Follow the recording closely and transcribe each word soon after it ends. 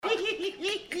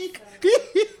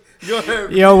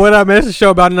Yo, what up, man? This is a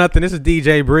show about nothing. This is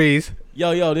DJ Breeze.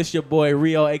 Yo, this your boy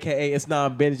Rio, a.k.a. It's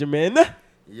Not Benjamin.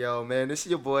 Yo, man, this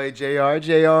is your boy JR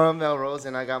Melrose,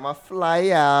 and I got my fly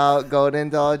out, Golden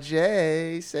Doll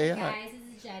J. Say Hey hi. guys,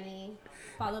 this is Jenny.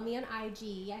 Follow me on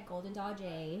IG at Golden Doll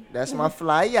J. That's my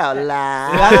fly out It's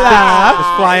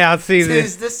live. fly out season.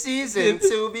 Tis the season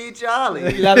to be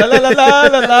jolly. La la la la la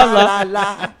la la la.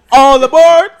 la. All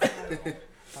aboard.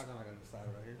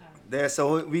 There,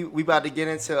 so we about to get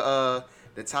into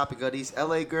the topic of these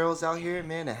LA girls out here,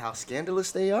 man, and how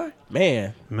scandalous they are.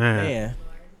 Man.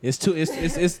 It's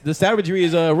the savagery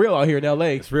is real out here in LA.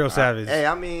 It's real savage. Hey,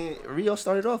 I mean, Rio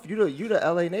started off. You the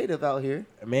LA native out here.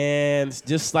 Man, it's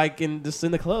just like in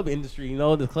the club industry, you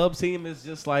know, the club scene is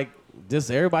just like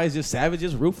everybody's just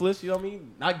savages, ruthless, you know what I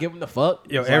mean? Not giving a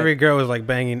fuck. Yo, It's every like, girl is like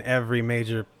banging every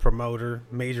major promoter,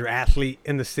 major athlete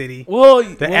in the city.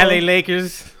 the LA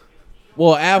Lakers,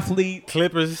 athlete.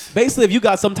 Clippers. Basically, if you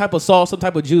got some type of sauce, some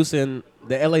type of juice in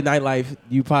the LA nightlife,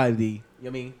 you probably you know what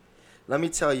I mean? Let me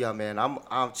tell y'all, man,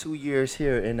 I'm 2 years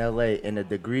here in LA, and the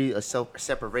degree of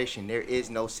separation, there is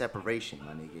no separation,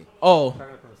 my nigga. Oh,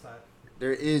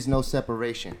 There is no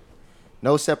separation.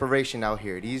 No separation out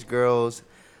here. These girls.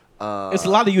 it's a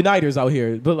lot of uniters out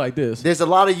here, but like this. There's a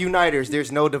lot of uniters.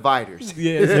 There's no dividers.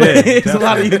 Yeah, it's a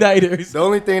lot of uniters. The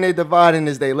only thing they dividing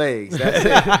is their legs.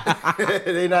 That's it.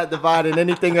 They not dividing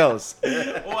anything else.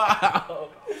 Wow.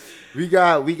 We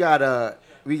got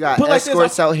Put like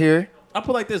escorts this, out here. I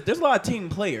put like this. There's a lot of team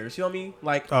players. You know what I mean?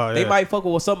 Like Oh, they yeah. might fuck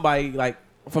with somebody like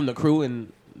from the crew,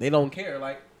 and they don't care.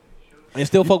 Like and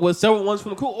still fuck with several ones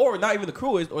from the crew, or not even the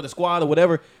crew, or the squad, or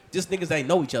whatever. Just niggas that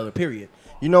know each other. Period.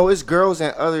 You know, it's girls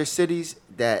in other cities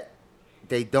that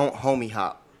they don't homie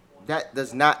hop. That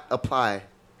does not apply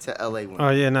to LA women. Oh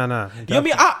yeah, no. You know what I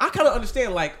mean? I kind of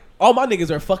understand. Like all my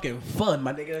niggas are fucking fun,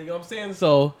 my nigga. You know what I'm saying?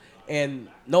 So and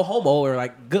no homo or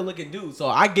like good looking dudes. So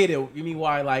I get it. You mean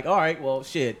why? Like all right, well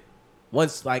shit.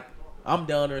 Once like I'm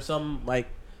done or something like,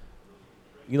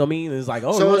 you know what I mean? It's like,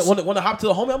 oh, So you want to hop to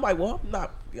the homie? I'm like, well, I'm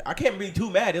not. I can't be too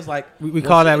mad. It's like We well,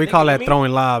 call shit, that nigga, you that know what I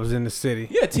throwing lobs in the city.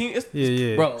 mean? Yeah, team.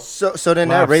 Yeah. Bro. So then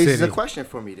Live that raises City. a question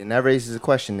for me. Then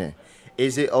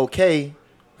is it okay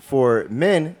for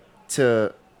men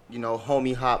to,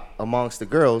 homie hop amongst the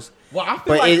girls? Well, I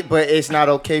feel But it's not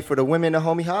okay for the women to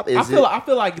homie hop. I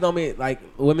feel like you know what I mean. Like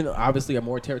women obviously are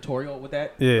more territorial with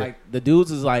that. Yeah. Like the dudes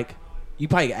is like, you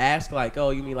probably ask like,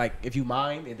 oh, you mean like if you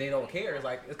mind and they don't care? It's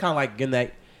like it's kind of like getting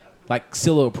that like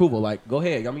seal of approval. Like go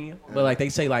ahead. You know what I mean, but like they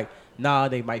say like, nah,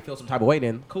 they might feel some type of way.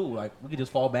 Then cool. Like we could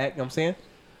just fall back. You know what I'm saying?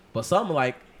 But some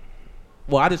like,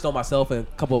 well, I just know myself and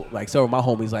a couple like several of my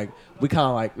homies like we kind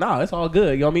of like, nah, it's all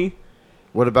good. You know what I mean?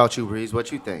 What about you, Breeze?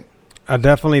 What you think? I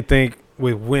definitely think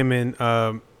with women,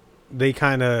 they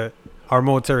kind of are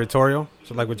more territorial.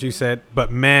 So like what you said,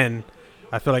 but men,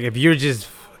 I feel like if you're just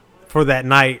for that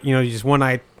night, you just one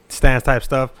night stands type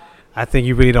stuff. I think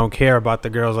you really don't care about the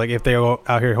girls. Like if they're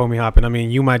out here homie hopping, I mean,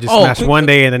 you might just smash one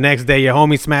day and the next day your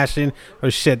homie smashing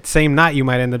or shit. Same night you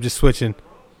might end up just switching.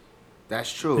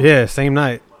 That's true. Yeah, same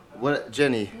night. What,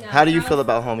 Jenny? No, how do you girls- feel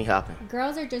about homie hopping?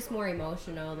 Girls are just more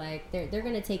emotional. Like they're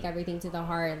gonna take everything to the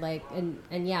heart. Like and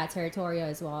yeah, territorial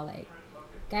as well. Like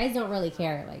guys don't really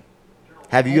care. Like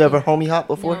Have you ever homie hop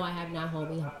before? no, I have not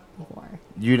homie hop before.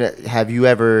 Have you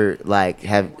ever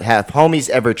have homies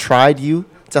ever tried you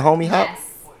to homie hop?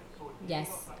 Yes.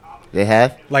 They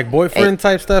have. Like boyfriend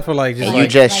type stuff or like just And you like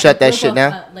just shut a that group shit of,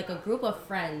 down? like a group of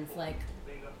friends. Like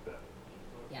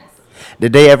yes.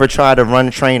 Did they ever try to run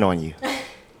a train on you?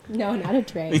 No, not a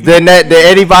train. Did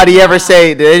anybody ever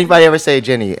say,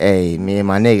 Jenny, hey, me and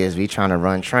my niggas, we trying to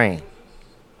run train?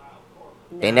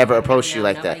 They never approached you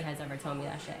like that. Nobody has ever told me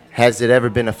that shit. Has it ever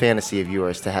been a fantasy of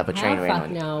yours to have a train Hell ran fuck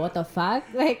on you? no. What the fuck?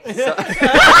 Like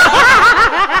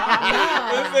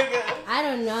I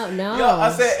don't know. No. Yo,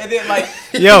 I said, and then like,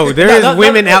 yo, there is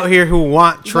women out here who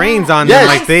want trains on Yes. them.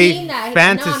 Like I've they seen that. No,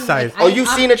 I'm fantasize. like, Oh, you've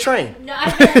seen a train? No,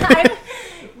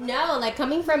 no, like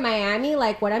coming from Miami,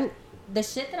 like the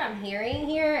shit that I'm hearing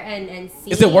here and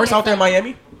seeing. is it worse out there in like,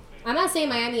 Miami? I'm not saying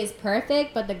Miami is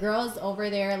perfect, but the girls over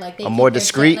there, like they Are keep more their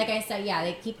discreet? Shit, like I said, yeah,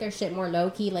 they keep their shit more low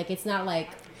key. Like it's not like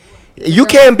You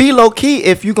can't be low key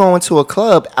if you go into a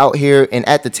club out here and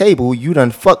at the table you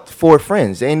done fucked 4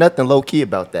 friends. There ain't nothing low key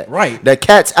about that. Right. The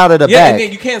cat's out of the Yeah, bag. and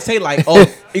then you can't say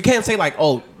like,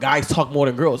 oh, guys talk more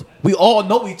than girls. We all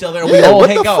know each other and we Yeah, all what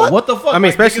hang the out. fuck? What the fuck? I mean,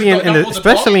 Like, especially niggas in not the supposed to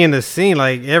talk? especially in the scene,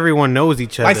 like everyone knows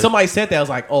each other. Like somebody said that, I was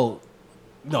like, oh,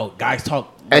 no, guys talk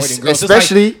more Es- than girls. It's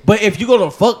especially- like, but if you gonna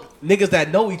fuck niggas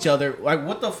that know each other, like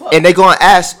what the fuck? and they gonna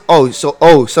ask,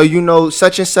 so you know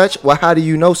such and such? Well, how do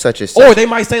you know such and such? Or they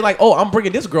might say like, oh, I'm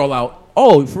bringing this girl out.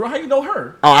 Oh, for real, how you know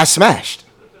her? Oh, I smashed.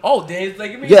 Oh, then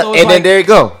like, Yeah, so it's and then there you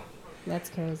go. That's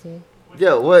crazy.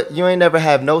 Yo, what? You ain't never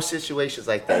have no situations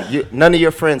like that. None of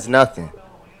your friends, nothing.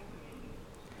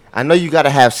 I know you gotta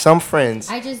have some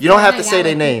friends. You don't have to say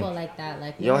their name. Like that.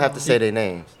 Like, You don't have to say their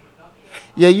names.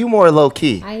 Yeah, you more low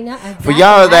key. I know. For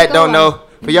y'all that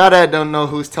don't know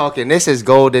who's talking, this is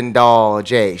Golden Doll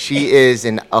J. She is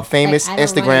a famous Like, I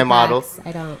don't Instagram run model. facts.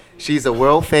 I don't. She's a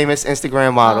world famous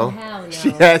Instagram model. Oh, hell no. She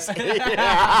has. Famous.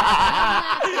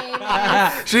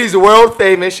 She's world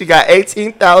famous. She got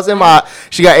 18,000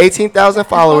 She got 18,000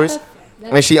 followers,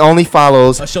 and she only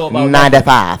follows A show about 9 to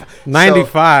 5.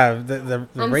 95. The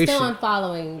I'm ratio. still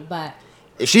unfollowing, but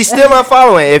She's still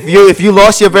unfollowing. If you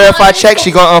lost your verified check,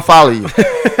 she gonna unfollow you.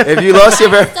 If you lost your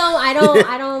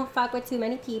I don't fuck with too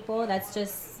many people. That's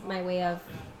just my way of.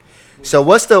 So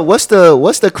what's the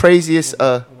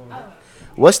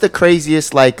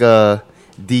craziest like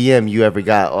DM you ever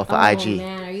got off of IG?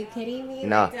 Man, are you kidding me?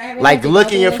 No. Do I really Like have to look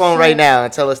go in your through phone this right shit? now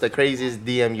and tell us the craziest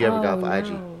DM you ever got off of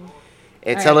IG. No.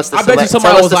 And All tell right. us the I bet you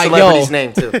somebody tell us was the like, celebrity's yo.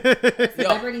 name too.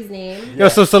 Celebrity's name. Yo,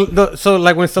 so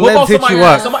like when What celebs about hit somebody, you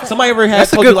up, somebody ever had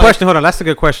that's a told good you, like, question. Hold on, that's a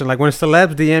good question. Like when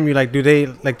celebs DM you,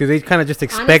 do they kind of just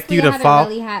expect Honestly, you I to haven't fall?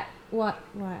 really had what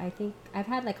I think I've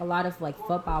had like a lot of like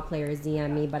football players DM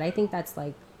me, but I think that's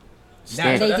like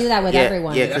Standard. they do that with Yeah,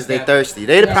 everyone. yeah, because they That's thirsty.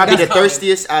 They're Yeah. probably the That's common.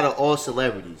 thirstiest out of all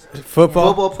celebrities. Football.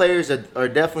 Football players are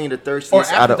definitely the or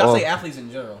thirstiest out of athletes, all. I say athletes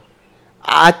in general.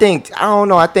 I don't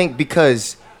know. I think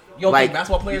because You don't like think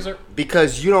basketball players are?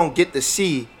 because you don't get to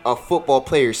see a football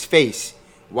player's face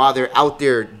while they're out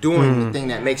there doing the thing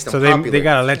that makes them So popular. they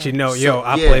gotta let you know, yo,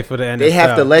 I Yeah, play for the NFL. They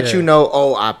have to let Yeah. you know,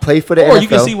 oh, I play for the Or NFL. you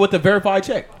can see with the verified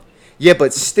check. Yeah,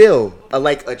 but still,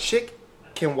 like a chick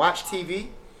can watch TV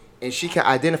and she can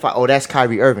identify, oh, that's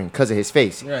Kyrie Irving because of his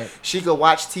face. Right. She could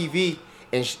watch TV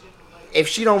and if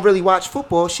she don't really watch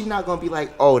football, she's not gonna be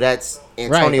like, oh, that's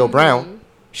Antonio Right. Brown.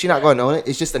 She not gonna know it.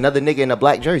 It's just another nigga in a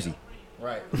black jersey.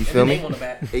 Right. You feel me? Name on the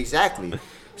back. Exactly.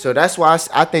 So that's why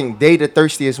I think they the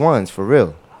thirstiest ones for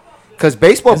real. Because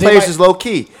baseball Has players anybody- is low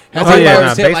key. Has Oh anybody yeah, ever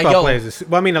nah, said, baseball like, yo, players.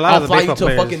 Well, I mean, a lot I'll of the fly you baseball to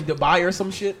players. fucking Dubai or some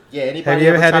shit? Yeah, Have anybody you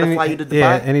ever ever had try to any? fly you to Dubai?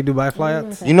 Yeah, any Dubai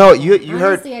flyouts? You know, you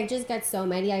heard. Honestly, I just get so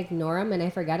many, I ignore them and I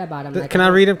forget about them. Can I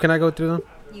read them? Can I go through them?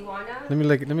 You wanna? Let me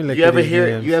look. You ever through these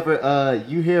hear? DMs.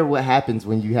 You hear what happens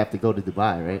when you have to go to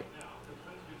Dubai, right?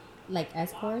 Like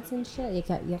escorts and shit. You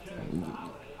have to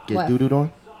Get What? doo-dooed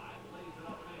on.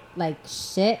 like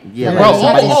shit. Yeah, Like, bro, they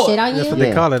have to oh, shit on That's you. what they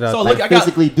Yeah. call it. So Like look, I got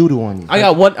physically doo-doo on you. I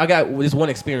got this one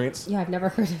experience. Yeah, I've never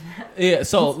heard of that. Yeah,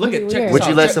 so look at It's check weird. this Would out.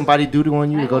 you let Check- somebody doo-doo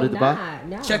on you to I go to will Dubai? not,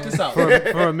 no. Check this out. for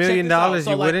 $1 million, Check this out. So,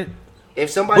 you like- wouldn't? If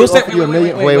somebody We'll say- offered you a wait,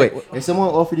 million, wait, wait, wait, wait. wait. If someone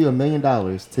offered you $1 million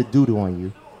to doo-doo on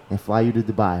you and fly you to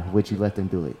Dubai, would you let them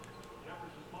do it?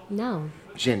 No.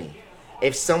 Jenny,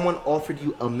 if someone offered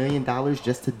you $1 million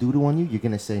just to doo-doo on you, you're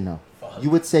gonna say no. You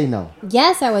would say no.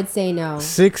 Yes, I would say no.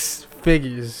 6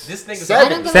 figures. This thing is Seven. I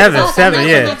don't give Seven, a fuck. seven, I'm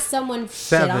not yeah. gonna have someone shit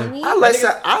Seven. on me. I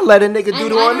let a nigga And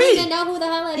doo-doo I on don't even me. know who the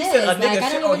hell it He is. said a Like, nigga I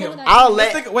shit don't on even know him. who that I'll is.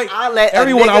 let. This nigga- wait, I'll let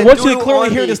everyone, a I nigga want you to doo-doo clearly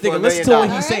on hear me this for nigga. $1 Listen to what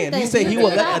million. he's saying. Alright, He then said you he do will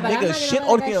that, let a but I'm nigga not shit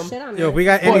gonna on let that him. shit on Yo, me. if we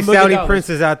got For any $1 million. Saudi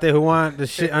princes out there who want to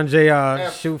shit on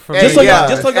JR, shoot for Just me. so y'all-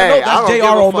 just so y'all know, that's I don't give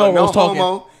J.R. a fuck. O'Melrose No talking.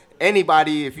 homo.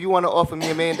 Anybody, if you want to offer me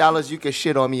 $1 million, you can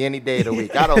shit on me any day of the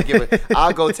week. I don't give a.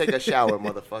 I'll go take a shower,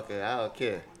 motherfucker. I don't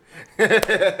care. But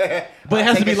it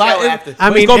has to Take be a shower live. after. I but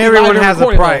it's mean, gonna be everyone live and has a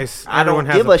recorded, though. price. I don't Everyone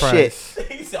has give a shit. price.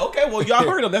 He said, okay, well, y'all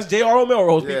heard him. That's J.R.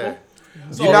 O'Melrose, Yeah. people.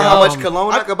 So, You know how much um,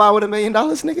 cologne I could buy with $1 million,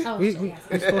 nigga? Oh, We, shit, we, yes.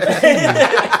 we supposed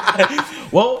to see you.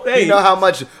 well, hey, You know how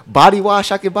much body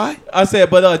wash I could buy? I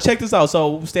said, but check this out.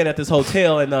 So we're staying at this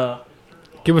hotel and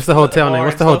Give us the hotel name. bar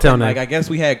What's and the stuff, hotel and, name? Like I guess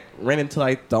we had ran into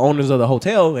like the owners of the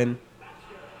hotel and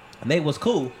they was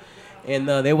cool, and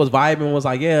they was vibing. Was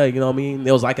like, yeah, you know what I mean.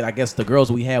 They was like, I guess the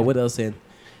girls we had with us and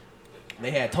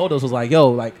they had told us was like, yo,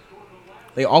 like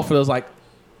they offered us like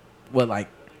what like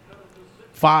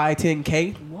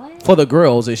 5-10K What? for the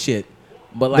girls and shit.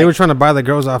 But like They were trying to buy the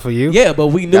girls off of you. yeah, but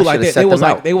we knew That like should've that. set They was them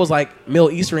like out. they was like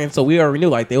Middle Eastern, so we already knew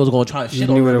like they was gonna try to You shit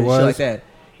knew on what them it and shit like was? that.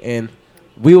 And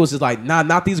we was just like, nah,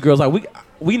 not these girls. Like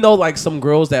we know like some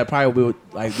girls that probably would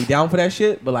like be down for that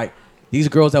shit, but like these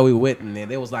girls that we with and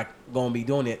they was like gonna be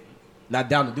doing it, not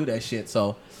down to do that shit.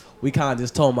 So we kind of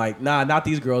just told them like, nah, not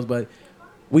these girls, but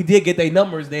we did get their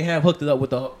numbers. They have hooked it up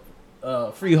with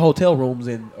the free hotel rooms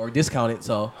and or discounted.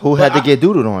 So Who but had to get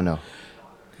doodled on though?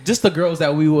 just the girls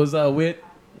that we was with,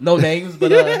 no names,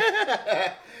 but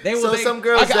some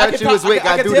girls that you was with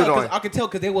got dooted on. I could tell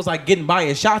because they was like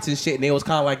buying shots and shit, and they was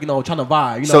kind of like trying to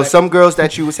vibe. You know, so like, some girls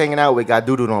that you was hanging out with got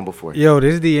dooted on before. Yo,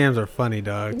 these DMs are funny,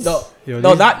 dog.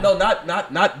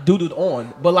 Not dooted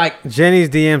on, but like Jenny's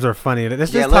DMs are funny.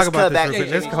 Let's talk about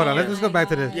this. Hold on. Let's go back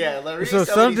to this. Yeah, so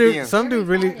some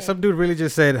dude really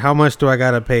just said, "How much do I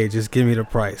gotta pay? Just give me the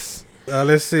price."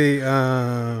 Let's see.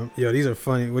 Yo, these are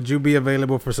funny. Would you be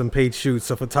available for some paid shoots?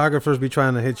 So photographers be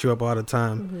trying to hit you up all the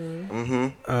time.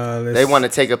 They want to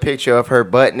take a picture of her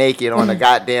butt naked on a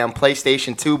goddamn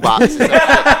PlayStation 2 box,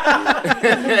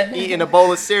 eating a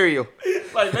bowl of cereal.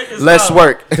 Like, let's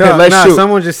work. No, let's shoot.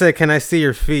 Someone just said, "Can I see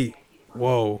your feet?"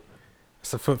 Whoa,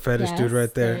 it's a foot fetish dude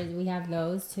right there. We have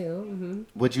those too. Mm-hmm.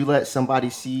 Would you let somebody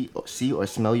see or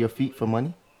smell your feet for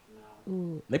money?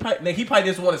 He probably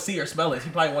just want to see or smell it.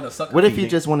 He probably want to suck. What if he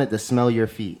just wanted to smell your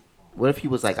feet? What if he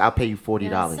was like, "I'll pay you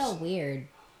 $40"? That's so weird.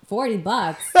 $40.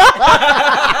 Nah,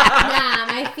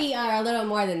 my feet are a little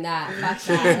more than that. Fuck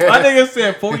that. I think it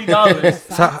said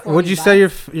 $40. So, would you sell your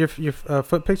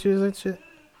foot pictures and shit?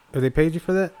 Or they paid you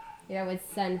for that? Yeah, would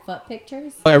send foot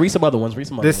pictures. Oh, yeah, read some other ones.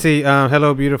 Let's see.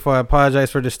 Hello, beautiful. I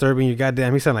apologize for disturbing you.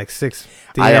 Goddamn, he sent like 6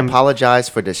 DMs. I apologize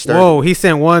for disturbing. Whoa, he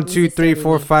sent 1, 2, 3,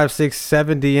 4, 5, 6,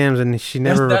 7 DMs, and she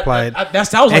never replied. That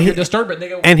sounds like you're disturbing,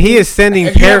 nigga. And he is sending.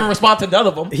 If you haven't responded to none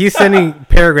of them. He's sending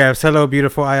paragraphs. Hello,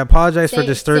 beautiful. I apologize for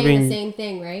disturbing. Saying the same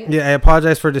thing, right? Yeah, I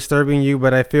apologize for disturbing you,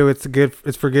 but I feel it's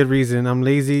for good reason. I'm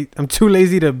lazy. I'm too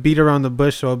lazy to beat around the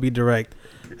bush, so I'll be direct.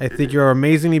 I think you're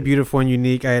amazingly beautiful and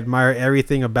unique. I admire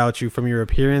everything about you, from your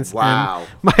appearance. Wow. And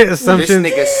my assumption.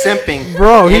 This nigga simping.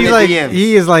 Bro, he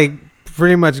is like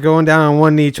pretty much going down on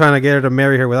one knee trying to get her to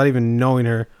marry her without even knowing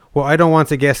her. Well, I don't want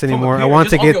to guess anymore. I want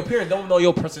to get. Your parents don't know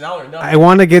your personality. No. I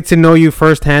want to get to know you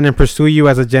firsthand and pursue you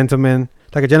as a gentleman,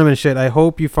 like a gentleman should. I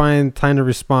hope you find time to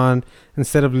respond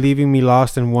instead of leaving me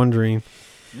lost and wondering.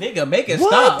 Nigga, make it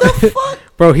stop. What the fuck?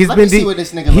 Bro, Let me see what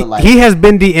this nigga look like. He has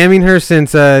been DMing her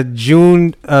since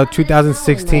June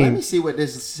 2016. Let me see what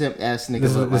this simp ass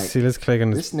nigga look like. Let's see. Let's click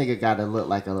on this. This nigga gotta look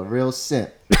like a real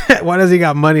simp. Why does he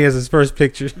got money as his first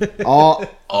picture? Bro,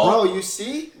 you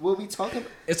see what we talking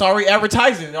about? It's already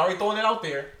advertising. They're already throwing it out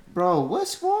there. Bro,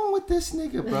 what's wrong with this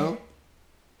nigga, bro?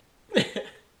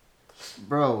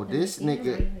 Bro, this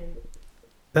nigga.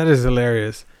 That is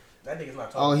hilarious. That nigga's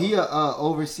not talking. Oh, he a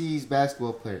overseas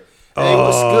basketball player. Hey,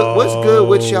 what's good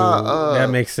with y'all? That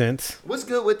makes sense. What's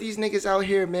good with these niggas out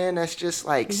here, man? That's just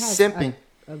like simping,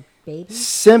 a baby?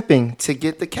 simping to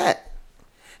get the cat.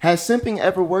 Has simping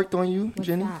ever worked on you, What's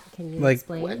Jenny? that? Can you Like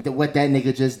explain? what that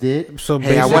nigga just did? So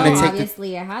hey, I want to take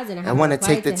obviously it hasn't. I want to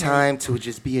take the time to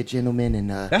just be a gentleman and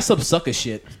that's some sucker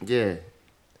shit. Yeah,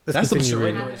 that's some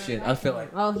surrender shit. I feel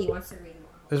like. Oh, he wants to read more.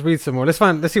 Let's read some more. Let's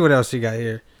see what else you got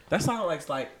here. That sounds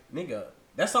like nigga.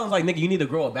 That sounds like nigga. You need to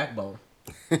grow a backbone.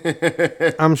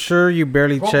 I'm sure you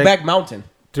barely check back mountain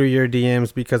through your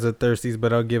DMs because of thirsties,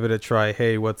 but I'll give it a try.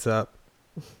 Hey, what's up?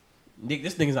 Nick,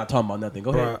 this nigga's not talking about nothing. Go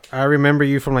ahead. I remember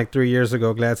you from like 3 years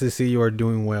ago. Glad to see you are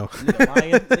doing well.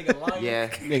 Nigga lying. Yeah.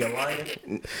 Nigga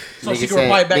lying. So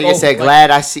nigga said, glad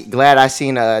I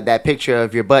seen that picture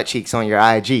of your butt cheeks on your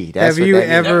IG. That's Have you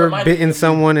ever bitten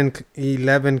someone in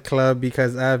 11 Club?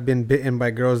 Because I've been bitten by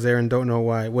girls there and don't know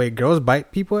why. Wait, girls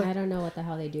bite people? I don't know what the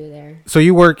hell they do there. So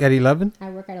you work at 11?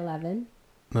 I work at 11.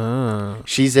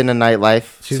 She's in the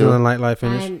nightlife. She's in the nightlife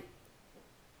industry.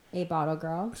 A bottle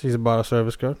girl. She's a bottle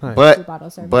service girl. Nice.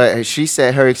 But she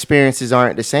said her experiences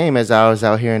aren't the same as ours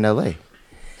out here in LA.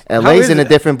 LA's in a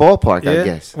different ballpark, I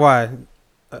guess. Why?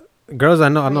 Girls, I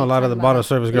know a lot of the bottle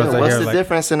service girls. What's the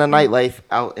difference in the nightlife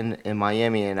out in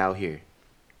Miami and out here?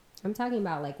 I'm talking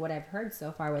about like what I've heard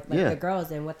so far with the girls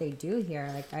and what they do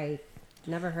here. Like I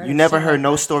never heard. You never heard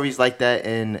no stories like that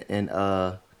in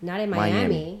not in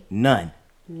Miami. None.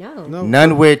 No.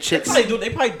 None where chicks. They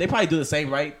probably do the same,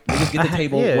 right? They just get the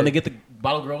table when they get the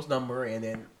bottle girl's number, and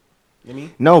then you know what I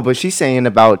mean. No, but she's saying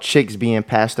about chicks being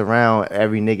passed around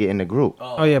every nigga in the group.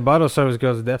 Oh yeah, bottle service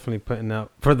girls are definitely putting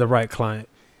out for the right client.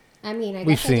 I mean, I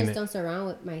guess I just don't surround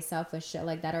with myself with shit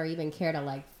like that, or even care to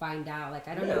like find out. Like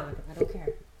I don't know. I don't care.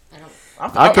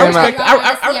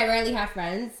 I rarely have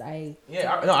friends. I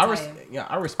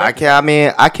respect.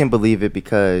 I can believe it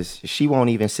because she won't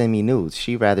even send me nudes.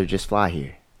 She'd rather just fly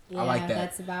here. Yeah, I like that.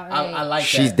 That's about right. I like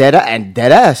She's that.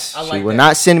 dead ass. She will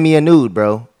not send me a nude,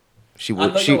 bro. She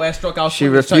would. She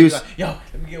refuses. Yo,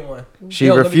 let me get one. She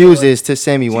refuses to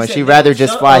send me one. She'd rather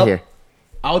just fly here.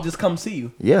 I'll just come see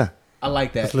you. Yeah. I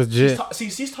like that. That's legit.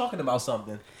 She's talking about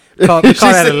something. Call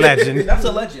that a legend. That's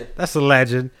a legend. That's a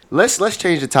legend. Let's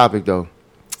change the topic though,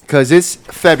 cause it's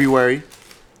February.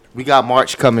 We got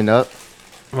March coming up.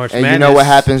 March and Madness. You know what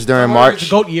happens during March?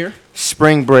 Goat year.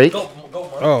 Spring break. Go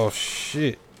oh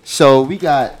shit. So we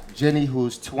got Jenny,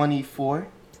 who's 24.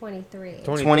 23.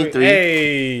 23.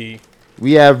 Hey.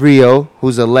 We have Rio,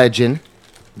 who's a legend,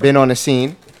 been on the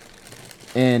scene.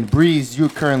 And Breeze, you're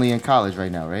currently in college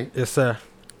right now, right? Yes, sir.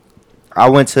 I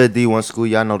went to a D1 school.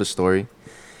 Y'all know the story.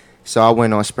 So I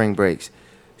went on spring breaks.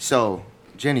 So,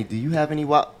 Jenny, do you have any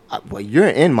well, you're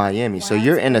in Miami, so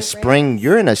you're in a spring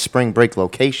break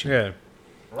location. Yeah.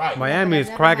 Right. Miami is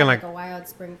cracking like a wild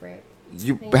spring break.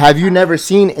 Have you never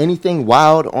seen anything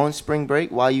wild on spring break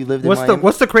while you lived in Miami?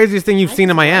 What's the craziest thing you've seen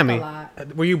in like Miami? a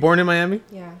lot. Were you born in Miami?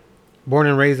 Yeah. Born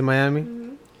and raised in Miami?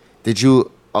 Mm-hmm. Did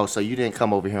you? Oh, so you didn't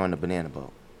come over here on the banana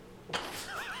boat?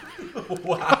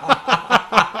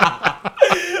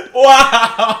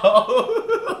 Wow.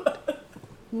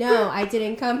 No, I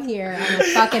didn't come here on a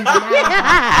fucking banana.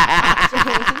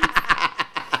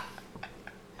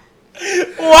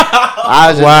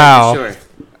 Wow. Sure.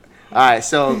 All right,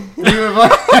 so Is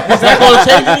that going to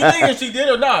change anything if she did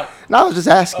or not? No, I was just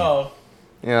asking. Oh.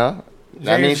 You know,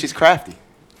 that means she's crafty.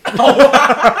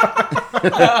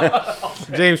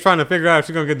 James trying to figure out if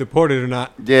she's gonna get deported or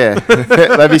not. Yeah,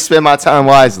 let me spend my time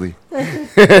wisely.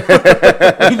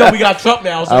 You know we got Trump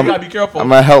now, so you gotta be careful. I'm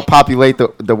gonna help populate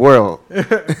the world.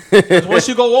 Once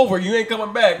you go over, you ain't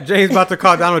coming back. James about to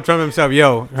call Donald Trump himself.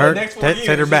 Yo, her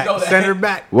send her back. Send her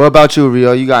back. What about you,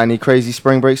 Rio? You got any crazy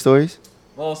spring break stories?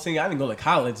 Well, see, I didn't go to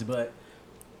college, but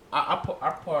I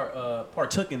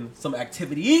partook in some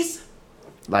activities.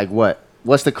 Like what?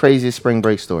 What's the craziest spring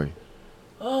break story?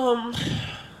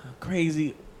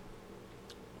 Crazy.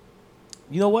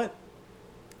 You know what?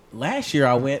 Last year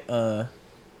I went. My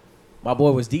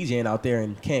boy was DJing out there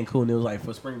in Cancun. It was like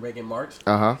for spring break in March.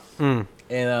 And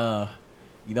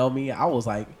you know me, I was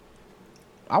like,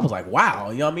 wow.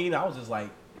 You know what I mean? I was just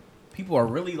like, people are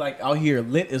really like out here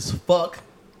lit as fuck,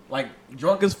 like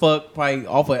drunk as fuck, probably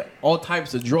off of all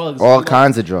types of drugs, all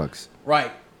kinds of drugs.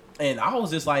 Right. And I was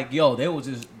just like, yo, they was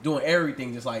just doing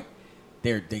everything, just like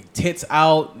their tits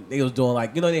out. They was doing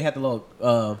like, you know, they had the little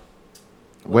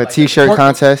what like t-shirt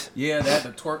contest? Yeah, they had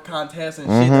the twerk contest and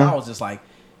shit. And I was just like,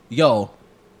 yo.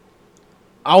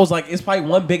 I was like, it's probably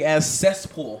one big ass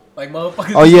cesspool. Like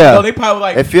motherfuckers. Oh yeah. You know, they probably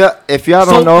like if y'all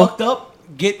don't know, fucked up,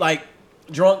 get like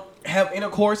drunk, have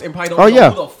intercourse, and probably don't know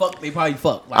who the fuck they probably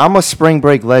fuck. Like, I'm a spring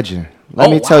break legend.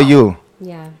 Let me tell you.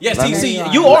 Yeah. Yeah, see,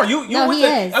 you are. You no, went he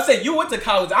to, is. I said you went to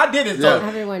college. I did it. Yeah. So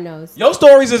Everyone knows. your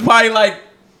stories is probably like.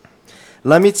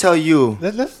 Let me tell you.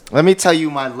 Let me tell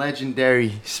you my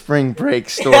legendary spring break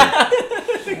story.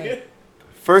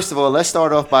 First of all, let's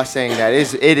start off by saying that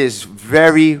it is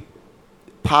very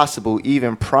possible,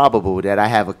 even probable, that I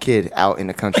have a kid out in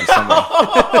the country somewhere.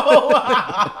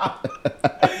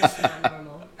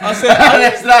 I said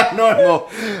that's not normal.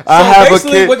 I have a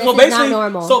kid. Not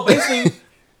normal. So basically,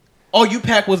 all you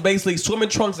packed was basically swimming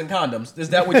trunks and condoms. Is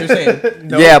that what you're saying?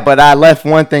 No. Yeah, but I left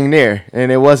one thing there, and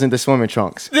it wasn't the swimming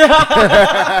trunks.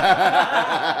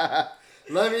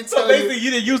 Let me tell basically,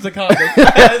 you didn't use the condoms.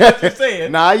 That's what you're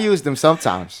saying. Nah, I used them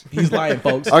sometimes. He's lying,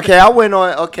 folks. Okay, I went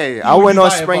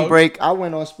on spring break. I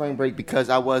went on spring break because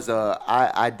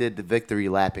I did the victory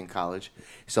lap in college.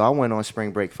 So I went on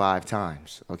spring break 5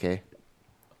 times, okay?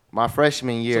 My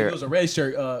freshman year. So you was a red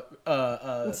shirt,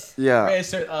 yeah. Red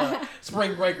shirt,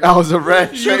 spring breaker. I was a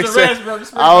red shirt.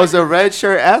 I was a red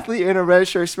shirt athlete and a red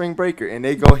shirt spring breaker, and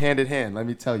they go hand in hand. Let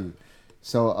me tell you.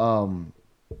 So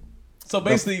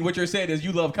basically, what you're saying is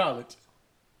you love college.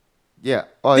 Yeah.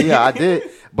 Oh yeah, I did.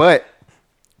 But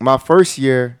my first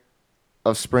year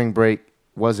of spring break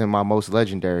wasn't my most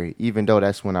legendary, even though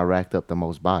that's when I racked up the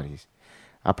most bodies.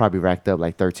 I probably racked up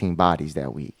like 13 bodies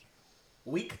that week.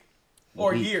 Week?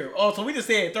 Or year. Oh, so we just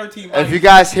said 13 bodies. If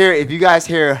you guys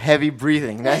hear heavy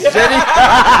breathing, that's Jenny.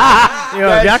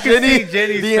 Y'all can see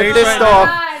Jenny's being face pissed right off.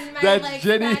 God, my, That's like,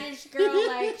 Jenny. Spanish girl,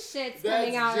 like, shit's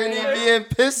coming out Jenny right now. being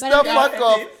pissed But the I'm fuck just-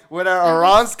 off with her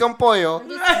arroz con pollo. I'm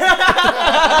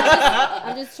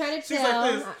just trying to chill.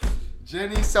 like this.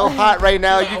 Jenny's so hot right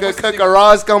now, She's you like, could what's cook this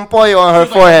arroz con pollo on her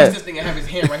He's like, forehead. this thing and have his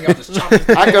hand right here. I'll just chop his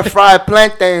I could fry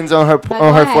plantains on her But on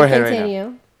go her ahead, forehead right now.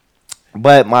 continue.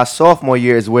 But my sophomore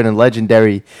year is where the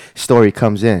legendary story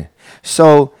comes in.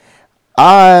 So,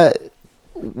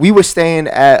 we were staying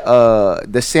at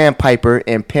the Sandpiper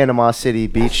in Panama City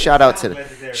Beach. Shout out to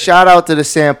the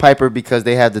Sandpiper because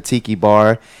they have the tiki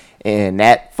bar, and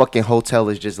that fucking hotel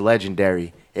is just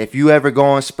legendary. If you ever go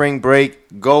on spring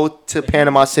break, go to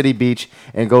Panama City Beach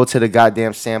and go to the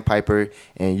goddamn Sandpiper,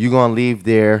 and you're gonna leave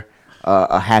there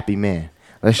a happy man.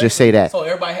 Let's just say that. So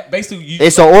everybody, basically,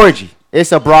 It's an orgy.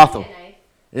 It's a brothel.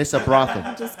 It's a brothel.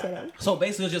 I'm just kidding. So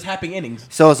basically, it's just happy endings.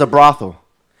 So it's a brothel.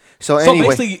 So So anyway,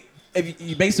 basically, if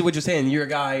you basically what you're saying, you're a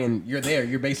guy and you're there,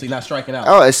 you're basically not striking out.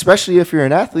 Oh, especially if you're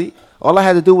an athlete. All I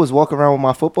had to do was walk around with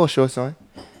my football shorts on,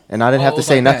 and I didn't have to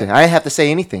say nothing. I didn't have to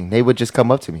say anything. They would just come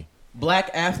up to me. Black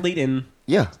athlete and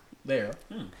Yeah, there.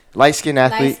 light-skinned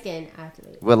athlete Light-skinned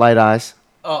athlete. with light eyes.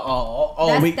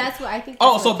 That's what I think.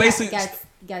 Oh, That's so what basically-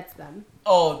 gets them.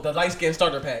 Oh, the light skin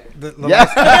starter pack. Yeah.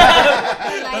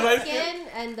 The light skin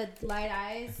and the light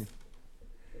eyes.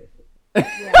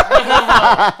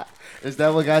 Yeah. Is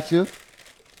that what got you?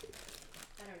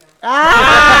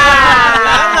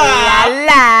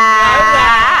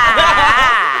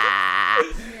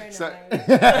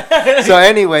 So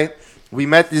anyway, we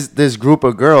met this group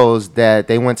of girls that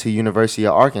they went to University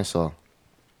of Arkansas. All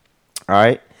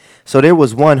right. So there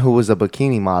was one who was a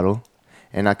bikini model,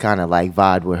 and I kind of like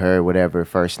vibed with her, whatever,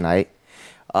 first night.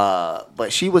 But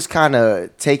she was kind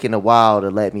of taking a while to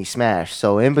let me smash.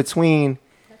 So in between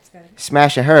That's good.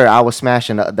 smashing her, I was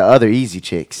smashing the other easy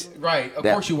chicks Right, of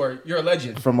That- course you were. You're a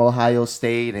legend. from Ohio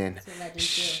State. And That's a legend, too.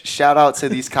 shout out to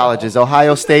these colleges: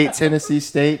 Ohio State, Tennessee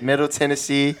State, Middle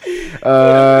Tennessee,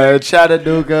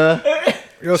 Chattanooga.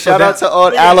 Yo, so Shout that- out to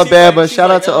all She's Alabama. like, Shout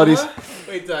out to all these.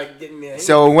 Wait till I get in there.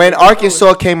 So when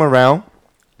Arkansas came around,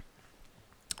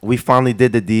 we finally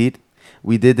did the deed.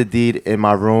 We did the deed in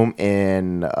my room,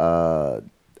 and I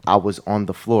was on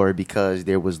the floor because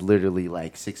there was literally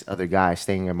like 6 other guys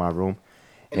staying in my room.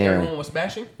 And everyone was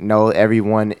smashing? No,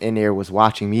 everyone in there was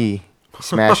watching me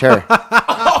smash her.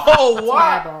 Oh,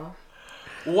 wow. Terrible.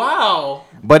 Wow.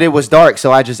 But it was dark,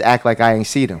 so I just act like I ain't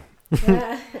see them.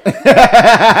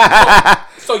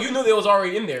 So you knew they was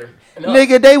already in there.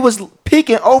 Nigga, they was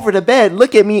peeking over the bed,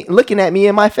 looking at me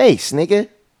in my face, nigga.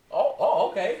 Oh,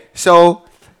 okay. So,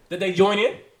 Did they join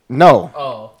in? no,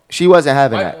 Oh. she wasn't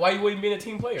having that. Why you wouldn't be a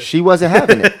team player? She wasn't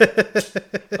having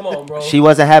it. Come on, bro. She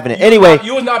wasn't having it. You Anyway,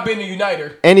 was not being a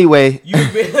uniter. anyway, You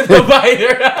was being a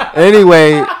divider.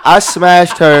 anyway, I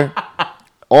smashed her.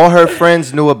 All her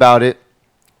friends knew about it.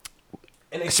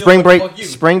 And they still Spring wanna break, fuck you.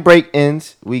 spring break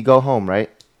ends. We go home, right?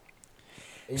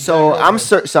 And you So got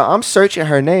her I'm searching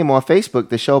her name on Facebook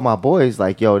to show my boys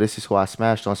like, yo, this is who I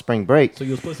smashed on spring break. So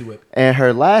you was pussy whipped. And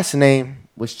her last name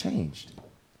was changed.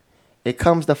 It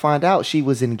comes to find out she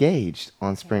was engaged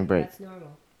on spring break. That's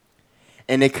normal.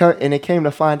 And it came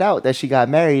to find out that she got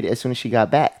married as soon as she got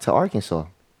back to Arkansas.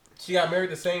 She got married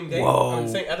the same day. Whoa.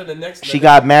 After the next. She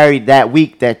got married that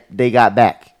week that they got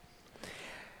back.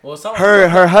 Well, it sound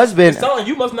Her husband It sound like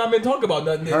you must not been talking about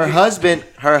nothing. her husband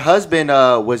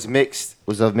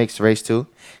was of mixed race too,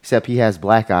 except he has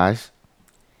black eyes,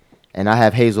 and I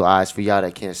have hazel eyes for y'all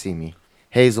that can't see me,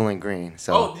 hazel and green.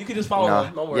 So Oh, you can just follow no,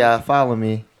 her. Don't worry. yeah, follow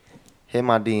me, hit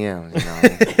my DMs. You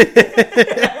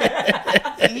know.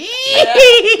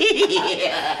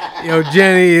 Yo,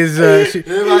 Jenny is she's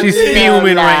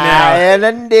fuming right now. And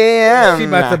a DM. She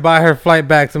about to buy her flight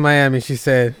back to Miami. She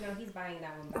said, No, he's buying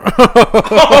that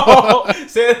one back.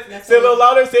 say it a little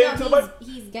louder. Say it to the No,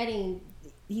 mic.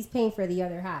 he's paying for the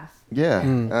other half. Yeah,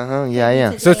 yeah, I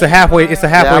am. so it's a halfway. It's a Yeah,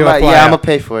 halfway. I'm flight gonna out.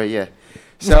 pay for it. Yeah.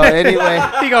 So anyway,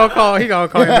 He gonna call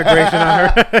immigration on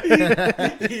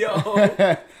her.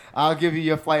 Yo. I'll give you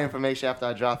your flight information after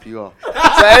I drop you off.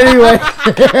 So anyway.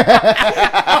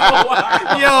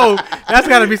 Yo, that's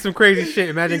gotta be some crazy shit.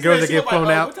 Imagine He girls said that she get was like, flown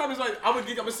What out. time is it? I'm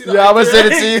gonna see the Yeah, I'm gonna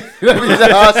send it to you.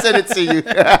 I'll send it to you.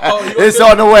 Oh, you gonna It's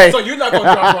send- on the way. So you're not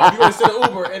gonna drop off. You're gonna send an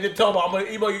Uber and then tell them I'm gonna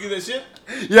email you this shit,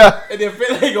 Yeah. and then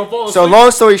Finley gonna fall So asleep.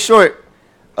 long story short,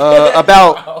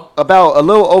 about a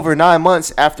little over 9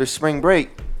 months after spring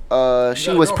break, she got a was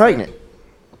girlfriend. pregnant.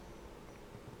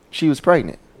 She was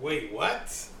pregnant. Wait,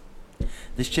 what?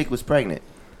 This chick was pregnant.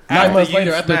 9 months you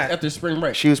later, smacked. after spring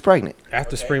break. She was pregnant,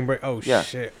 After spring break. Oh Yeah.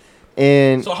 shit.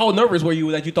 and So how nervous were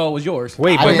you that you thought it was yours?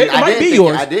 Wait, I but didn't- it might be think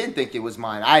yours. I didn't think it was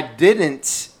mine. I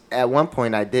didn't. At one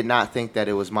point, I did not think that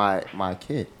it was my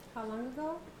kid. How long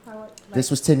ago? This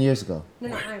was 10 years ago.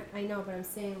 No, I know, but I'm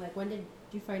saying, like, when did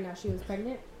you find out she was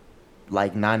pregnant?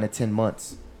 Like 9 to 10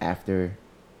 months after.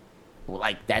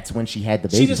 Like that's when she had the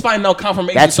baby. She just finding out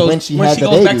confirmation. That's so when she had the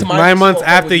goes back baby. to Miami, 9 she months won't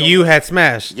fuck after with you had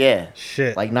smashed. Yeah.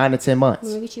 Shit. Like 9 to 10 months.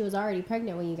 Maybe she was already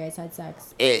pregnant when you guys had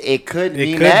sex. It could It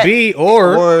mean could that, be,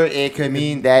 or it could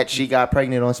mean that she got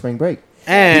pregnant on spring break.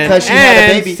 and because she had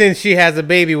a baby. since she has a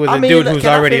baby with I a mean, dude who's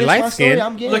can I already finish my light story? skinned.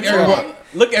 I'm getting Look, to it. everyone.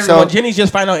 Look, everyone. So- Jenny's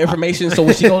just finding out information, so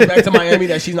when she goes back to Miami,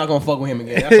 that she's not gonna fuck with him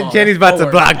again. That's all. Jenny's about Don't to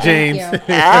worry. block Thank James. you.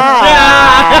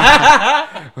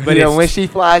 But Yeah, it's- when she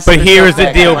flies. But to here is the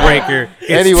back- deal breaker. It's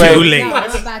Anyway. too late. No,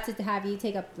 I'm about to have you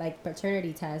take up, like,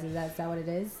 paternity test. Is that what it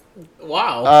is?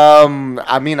 Wow.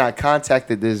 I mean, I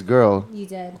contacted this girl. You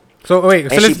did. So wait,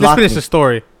 so And she let's blocked finish me. the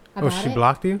story. Oh, About she it?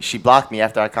 blocked you? She blocked me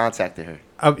after I contacted her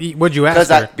What'd you ask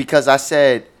her? because I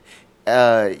said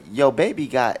Your baby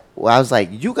got. Well, I was like,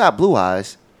 you got blue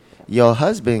eyes. Your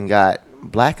husband got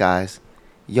black eyes.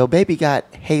 Your baby got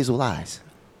hazel eyes.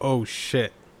 Oh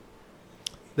shit,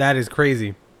 that is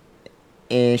crazy.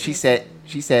 And she said,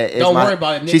 it's Don't my, worry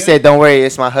about it, She nigga. said, don't worry,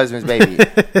 it's my husband's baby.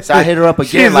 So I hit her up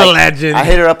again. She's a legend. I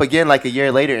hit her up again like a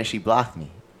year later, and she blocked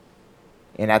me.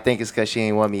 And I think it's because she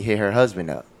ain't want me to hit her husband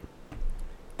up.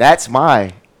 That's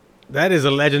my That is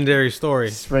a legendary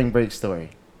story. spring break story.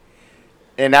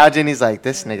 And now Jenny's like,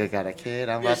 this nigga got a kid.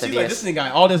 I'm Yeah, about to she's be like, a, this nigga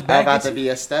got all this I'm baggage. about to be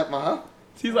a stepmom.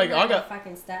 She's like, I'm I not got. a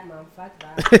fucking stepmom. Fuck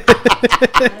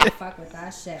that. I don't fuck with that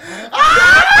shit.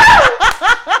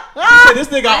 She said, this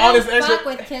nigga got all I this don't extra. fuck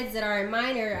with kids that are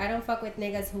minor. I don't fuck with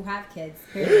niggas who have kids.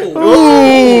 Period.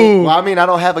 Ooh, Well, I mean, I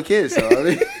don't have a kid, so.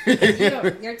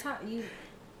 You're you.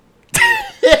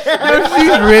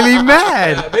 she's really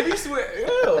mad. Baby, swear.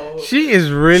 Ew. She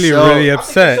is really, So- really I think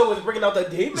upset. the show was bringing out the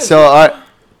demons. So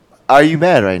are you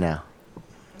mad right now?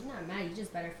 I'm not mad. You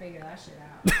just better figure that shit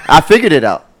out. I figured it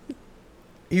out.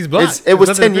 He's blocked. It was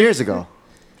There's 10 nothing- years ago.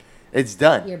 It's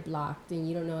done. You're blocked, and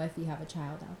you don't know if you have a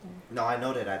child out there. No, I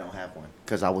know that I don't have one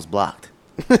because I was blocked.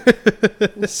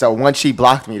 So once she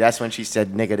blocked me, that's when she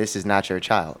said, "Nigga, this is not your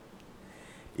child,"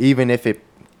 even if it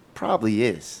probably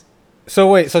is. So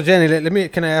wait, so Jenny, let me.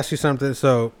 Can I ask you something?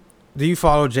 So, do you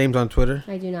follow James on Twitter?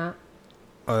 I do not.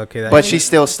 Oh, okay. But she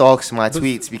still stalks my But-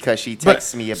 tweets because she but-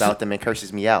 texts me about them and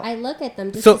curses me out. I look at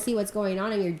them just So- to see what's going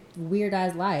on in your weird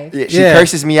ass life. Yeah, she Yeah.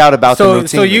 curses me out about them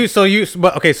So routinely.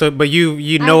 but okay, but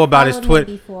you know I about his followed him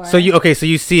Twitter. before. So so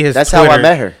you see his. That's Twitter. how I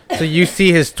met her. So you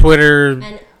see his Twitter And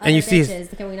and you other see his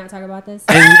bitches. Can we not talk about this?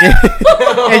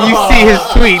 and you see his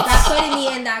Stop tweets. putting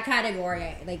me in that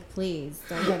category. Like, please.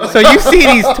 Don't put me So you see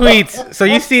these tweets. So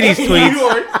you see these tweets.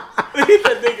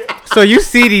 So you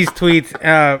see these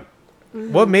tweets.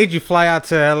 What made you fly out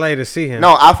to LA to see him?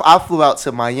 No, I flew out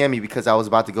to Miami because I was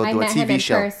about to go I do a met him TV in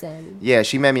show. person. Yeah,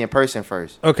 she met me in person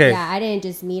first. Okay. Yeah, I didn't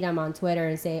just meet him on Twitter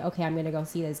and say, okay, I'm gonna go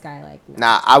see this guy. Like, no.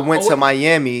 Nah, I went to wait.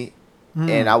 Miami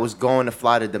and I was going to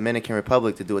fly to Dominican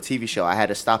Republic to do a TV show. I had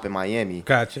to stop in Miami.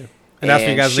 Gotcha. And that's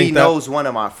when you guys she linked up. knows one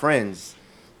of my friends,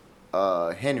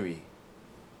 Henry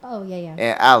Oh yeah, yeah.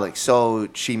 and Alex, so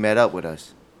she met up with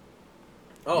us.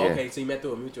 Oh, Yeah. okay. So you met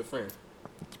through a mutual friend.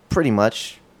 Pretty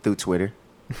much through Twitter.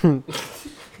 So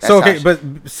That's okay, how she- but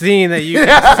seeing that you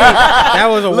that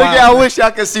was a Look, wild. I wish y'all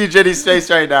could see Jenny's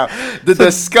face right now. The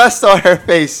disgust on her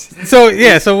face. So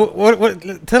yeah, so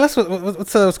what? Tell us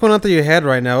what's going on through your head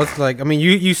right now. It's like, I mean,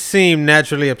 you seem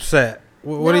naturally upset.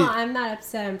 What no, are you I'm not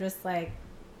upset. I'm just like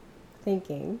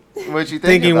thinking. What you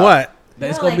thinking? about? What?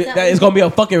 That's No, gonna be like that is gonna be a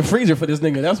fucking freezer for this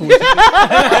nigga. That's what. No,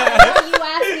 you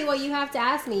asked me what you have to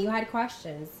ask me. You had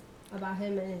questions about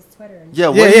him and his Twitter. And Yeah,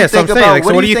 what Yeah, do you yeah, so I'm think saying, about? like,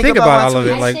 so what do you think about my all of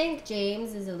it? tweets? I like- think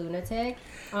James is a lunatic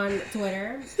on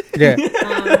Twitter. Yeah.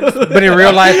 Um, But in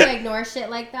real life, to ignore shit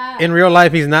like that. in real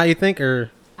life, he's not. You think, or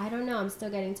I don't know. I'm still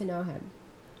getting to know him.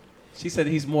 She said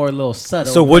he's more a little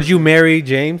subtle. so? Would you marry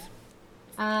James?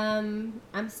 I'm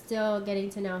still getting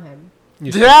to know him.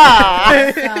 Yeah. So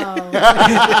And I now, don't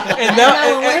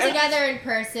know, when we're and, together in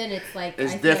person, it's like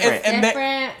It's I feel different. It's And that-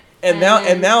 different.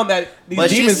 and now that these But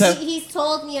demons she's- have. He's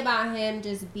told me about him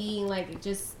just being like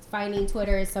just finding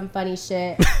Twitter is some funny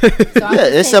shit. So I'm Yeah,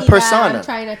 just it's a taking that. persona. I'm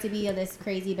trying not to be this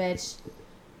crazy bitch,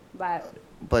 but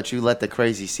But you let the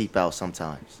crazy seep out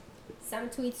sometimes. some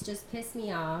tweets just piss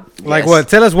me off. Like Yes. what?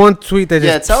 Tell us one tweet that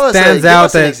Yeah, just tell us stands give out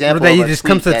us an that example that of you a just tweet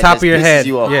comes to the that top just of your pisses head.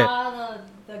 you off. Yeah. All the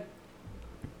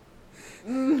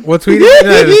What tweet? Is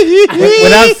it?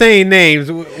 Without saying names,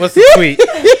 what's the tweet?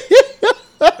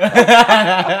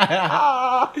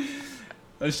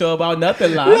 A show about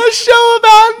nothing, live. A show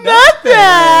about nothing.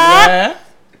 Yeah.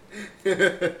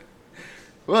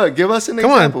 What? Give us an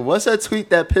Come on. example. What's a tweet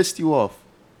that pissed you off?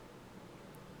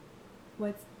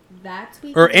 what's that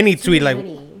tweet? Or There's any too tweet, like-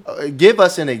 many. Give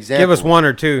us an example. Give us one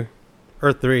or two,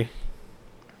 or three.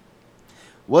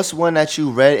 What's one that you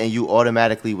read and you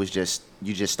automatically you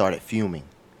just started fuming?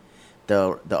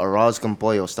 The arroz con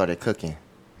pollo started cooking.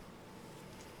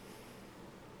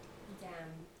 Damn.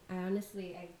 I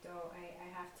honestly, I don't. I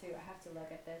have to look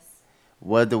at this.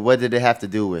 What did it have to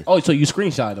do with? Oh, so you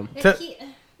screenshot him?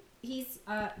 He's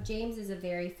James is a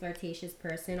very flirtatious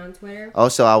person on Twitter.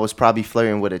 Also, I was probably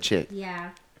flirting with a chick.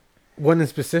 Yeah. One in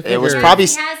specific. It was or- probably-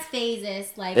 He has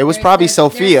phases. Like It was there's- probably there's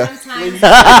Sophia. sometimes-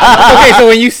 Okay, so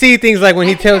when you see things like when I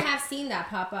he think tells, I have seen that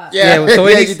pop up. Yeah, so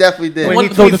when yeah, he's- you definitely did. when One-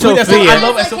 he so the tweets tweet that's Sophia, I He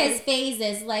love has, it. like his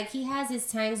phases. Like he has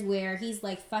his times where he's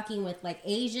like fucking with like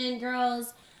Asian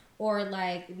girls, or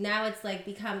like now it's like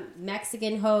become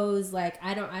Mexican hoes. Like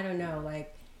I don't know.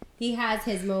 Like he has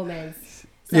his moments.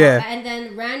 So, Yeah. And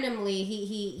then randomly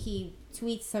he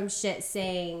tweets some shit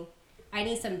saying, I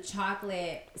need some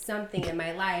chocolate something in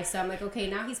my life. So I'm like, okay,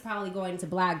 now he's probably going to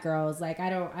black girls. Like, I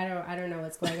don't know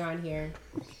what's going on here.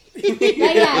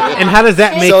 Yeah. And how does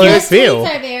that make So you his feel?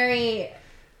 Tweets are very.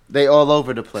 They all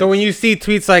over the place. So when you see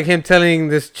tweets like him telling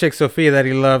this chick Sophia that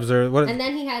he loves her, what? And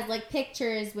then he has like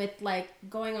pictures with like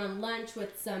going on lunch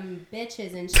with some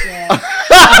bitches and shit.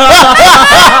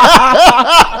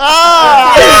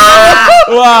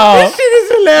 Wow. This shit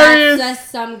is hilarious. That's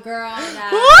just some girl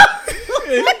that.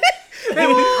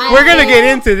 We're gonna get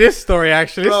into this story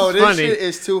actually. This Bro, is this funny. shit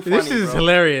is too funny. This is bro.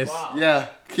 hilarious. Yeah,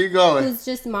 keep going. Who's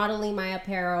just modeling my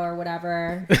apparel or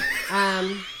whatever.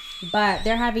 But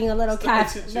they're having a little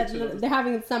they're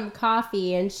having some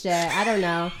coffee and shit. I don't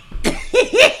know.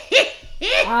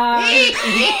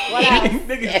 What else?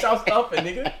 Nigga, chopped up and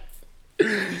nigga.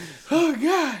 Oh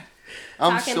God.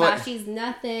 I'm Talking sweat- about she's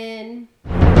nothing.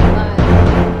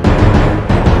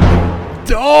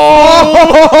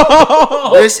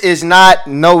 Oh! This is not.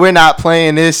 No, we're not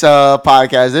playing this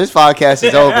podcast. This podcast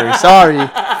is over. Sorry.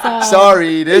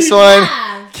 Sorry. This one.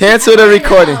 Cancel the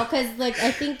recording. Because like I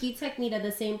think you took me to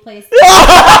the same place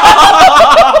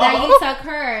that you took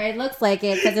her. It looks like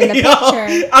it because in the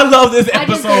picture. I love this I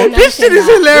just episode. didn't This shit is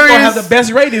mention that. We're gonna hilarious. have the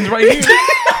best ratings right here.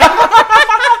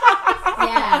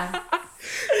 Yeah.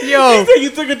 Yo, You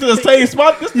took it to the same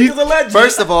spot. This nigga's a legend.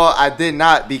 First of all, I did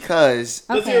not because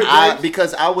Okay.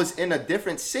 I was in a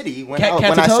different city when Cat-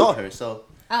 when I Catatow? saw her. So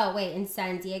Oh wait, in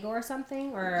San Diego or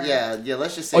something or yeah.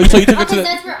 Let's just say. Oh, so you took it to because the.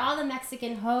 that's where all the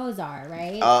Mexican hoes are,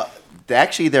 right?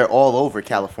 Actually, they're all over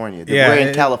California. yeah, We're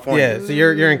in California. Yeah, so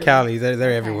you're in Cali.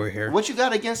 They're everywhere here. What you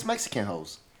got against Mexican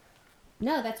hoes?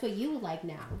 No, that's what you like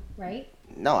now, right?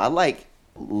 No, I like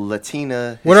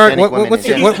Latina. What are Hispanic women what's in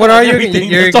your, general. what are you? Everything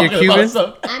You're he's talking about, Cuban.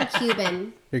 so- I'm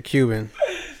Cuban. You're Cuban.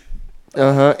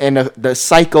 And the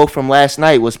psycho from last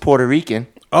night was Puerto Rican.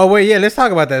 Oh wait, yeah. Let's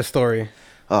talk about that story.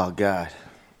 Oh God,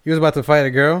 You was about to fight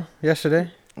a girl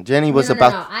yesterday. Jenny was no,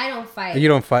 about. I don't fight. You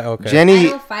don't fight. Okay. I Jenny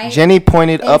don't fight. Jenny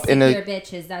pointed up in Insecure the.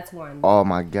 bitches. That's one. Oh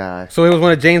my God. So it was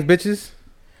one of Jane's bitches.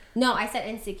 No, I said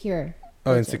insecure.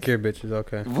 Oh, bitches. insecure bitches.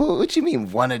 Okay. What you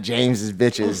mean one of James's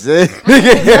bitches?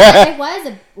 It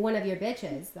was one of your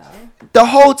bitches, though. The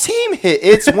whole team hit.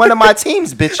 It's one of my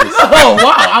team's bitches. Oh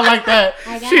wow, I like that.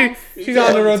 I guess. She's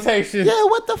on the rotation. Yeah,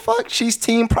 what the fuck? She's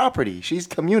team property. She's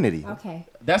community. Okay.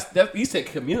 That's he said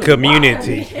community.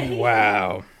 Community.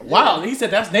 Wow. Wow, he said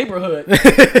that's neighborhood.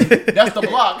 That's the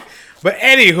block. But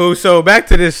anywho, so back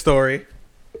to this story.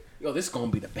 Yo, this is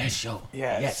gonna be the best show.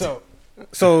 Yet.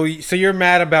 So you're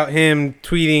mad about him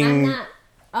tweeting? I'm not.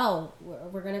 Oh,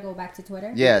 we're gonna go back to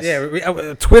Twitter. Yes.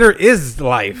 Yeah, Twitter is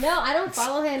life. No, I don't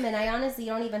follow him, and I honestly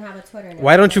don't even have a Twitter now.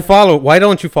 Why don't you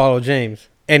follow James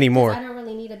I anymore? don't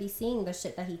really need to be seeing the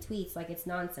shit that he tweets. Like it's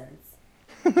nonsense.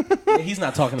 Yeah, he's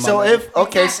not talking about. So that. if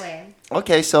okay, Exactly.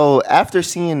 okay. So after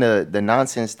seeing the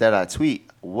nonsense that I tweet,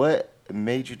 what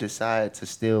made you decide to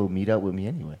still meet up with me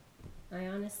anyway? I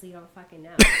honestly don't fucking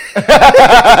know.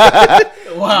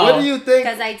 Wow. What do you think?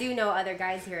 Because I do know other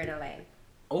guys here in LA.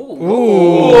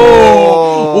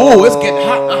 Oh, it's getting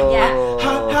hot.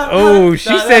 Yeah. Oh,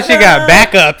 she said she got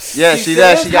backups. Yeah, she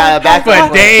does. She got a back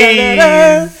For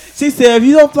days. She said, "If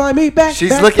you don't fly me back,"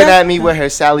 She's looking at me with her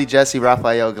Sally Jesse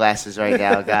Raphael glasses right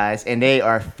now, guys, and they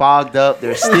are fogged up.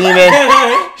 They're steaming.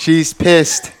 She's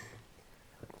pissed.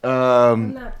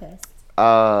 I'm not pissed.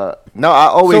 No, I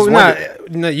always So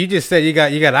wanted. no, you just said you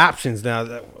got options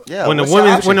now. Yeah, When what's your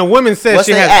option? when a woman says What's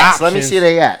she they has ass? options, Let me see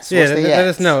they ass. Yeah, What's they let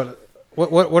ass? us know.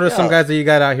 What are some guys that you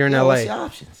got out here in Yeah, what's LA? your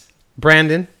options?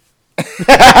 Brandon. Oh,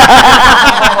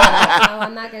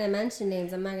 I'm not gonna mention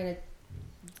names. I'm not gonna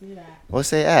do that. What's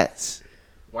they ass?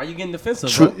 Why are you getting defensive?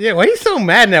 True. Bro? Yeah, why you so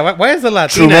mad now? Why is the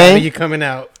Latina Trumaine? in you coming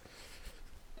out?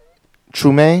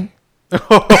 Trumaine?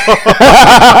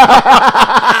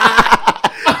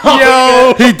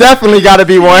 Yo, He definitely got to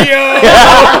be one. He said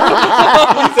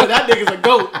that nigga's a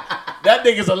goat. That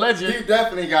nigga's a legend. He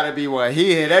definitely got to be one.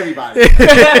 He hit everybody.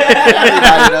 Everybody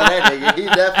know that nigga. He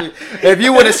definitely. If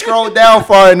you would have scrolled down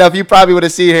far enough, you probably would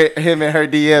have seen him in her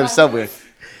DM somewhere.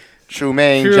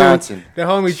 Trumaine True. Johnson. The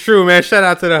homie True, man. Shout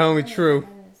out to the homie True.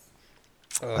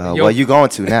 Yo. Well, you going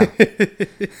to now?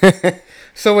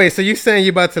 So wait, so you saying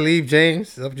you about to leave James?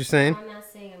 Is that what you're saying? I'm not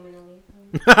saying I'm gonna leave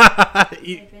him. I've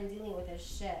been dealing with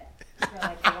this shit for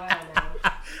like a while now.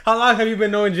 How long have you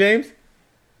been knowing James?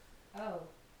 Oh,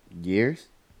 Years?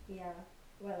 yeah.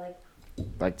 What, like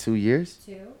Like 2 years?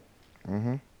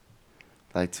 2?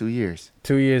 Like 2 years.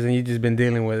 2 years, and you just been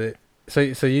dealing with it. So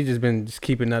you just been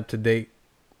keeping up to date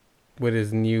with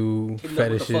his new Keeping up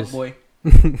with the fetishes. fuck boy.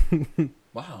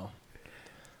 Wow.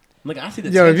 Look, I see the.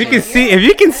 Yo, if you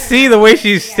tension. can see the way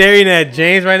she's staring at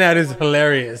James right now, this is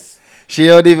hilarious. She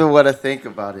don't even want to think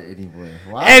about it anymore.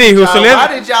 Anywho, so why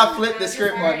did y'all flip the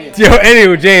script on me? Yo,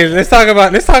 anyway, James, let's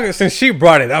talk since she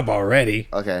brought it up already.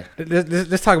 Okay.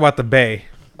 Let's talk about the Bay.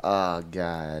 Oh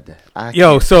God.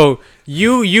 Yo, so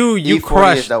you E40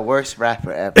 crushed. is the worst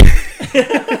rapper ever.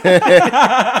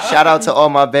 Shout out to all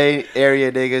my Bay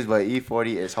Area niggas, but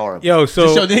E40 is horrible. Yo,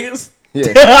 so Just your niggas.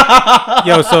 Yeah.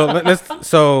 yo, so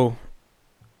so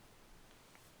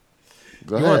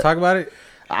Go you ahead. want to talk about it?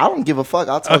 I don't give a fuck.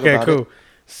 I'll talk Okay, about cool. it.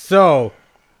 So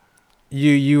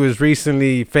you was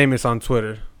recently famous on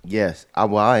Twitter. Yes.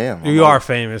 I am. You are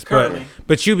famous, Currently.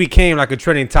 but you became like a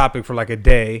trending topic for like a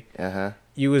day. Uh-huh.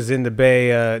 You was in the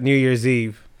Bay New Year's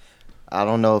Eve. I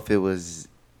don't know if it was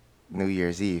New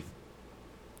Year's Eve.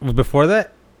 Was before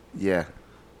that? Yeah.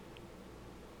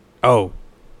 Oh.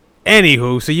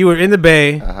 Anywho, so you were in the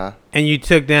Bay Uh-huh. and you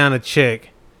took down a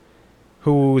chick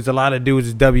who was a lot of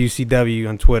dudes WCW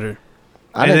on Twitter.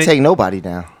 I And didn't it- take nobody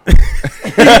down.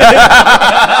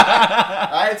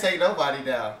 I didn't take nobody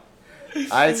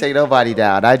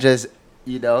down. I just,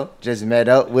 just met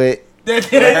up with her.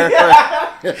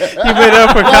 You made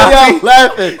up for Why coffee? y'all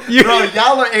laughing? Bro,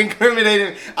 y'all are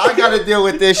incriminating. I gotta deal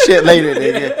with this shit later,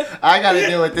 nigga. I gotta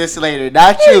deal with this later.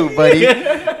 Not you, buddy.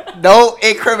 Don't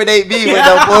incriminate me with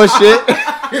no bullshit.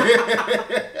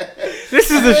 This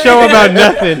is a show about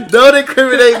nothing. Don't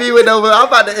incriminate me with no. I'm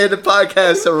about to end the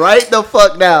podcast, so right the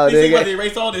fuck now, He about to nigga.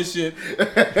 erase all this shit.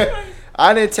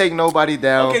 I didn't take nobody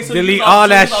down. Okay, so Delete you was all out-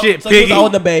 that so you was shit, out- So you was Piggy. out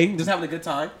in the Bay, just having a good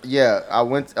time. Yeah, I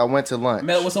went to lunch.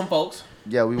 Met up with some folks.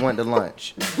 Yeah, we went to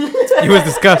lunch. You was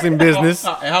discussing business.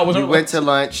 And how was We her went to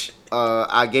lunch.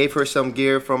 I gave her some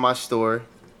gear from my store,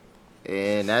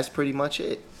 and that's pretty much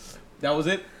it. That was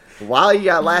it. Why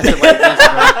y'all laughing like this,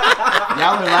 bro?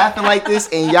 Y'all are laughing like this,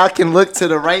 and y'all can look to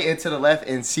the right and to the left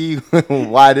and see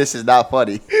why this is not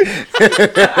funny.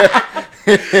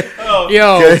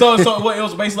 Yo, So what? It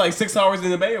was basically like 6 hours in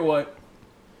the Bay or what?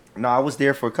 No, I was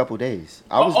there for a couple days.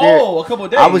 I was a couple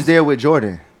of days. I was there with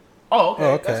Jordan. Oh, okay.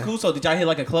 Oh, okay. That's cool. So did y'all hit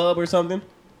like a club or something?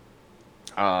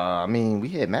 I mean, we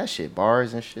had mad shit,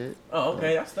 bars and shit. Oh,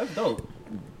 okay. That's dope.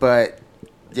 But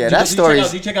yeah, Did that you story.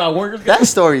 Did you check out Warriors? That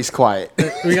story's quiet.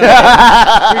 we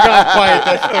got quiet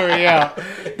that story out.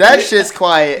 That shit's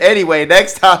quiet. Anyway,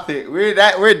 next topic. We're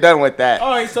done with that.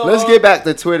 All right, so let's get back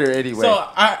to Twitter anyway. So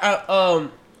I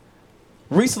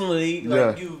recently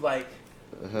like Yeah. you like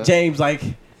Uh-huh. James like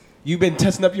you've been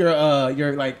testing up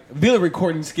your like video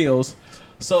recording skills.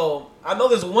 So I know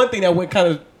there's one thing that went kind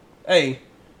of live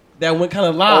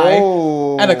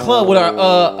at a club with our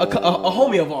a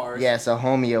homie of ours. Yes, a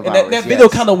homie of And ours. that video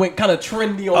yes. kind of went kind of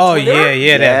trendy on Oh Twitter.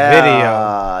 yeah,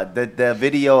 that video. The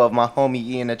video of my homie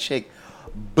eating a chick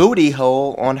booty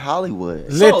hole on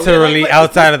Hollywood. Li- Literally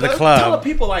outside of the club. Tell the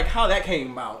people like how that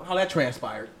came about, how that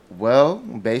transpired. Well,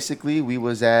 basically, we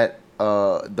was at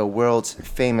the world's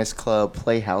famous club,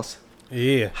 Playhouse,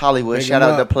 Yeah. Hollywood. Big Shout em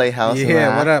out to up. Playhouse. Yeah,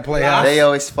 man. what up, Playhouse? They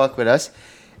always fuck with us,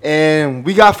 and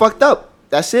we got fucked up.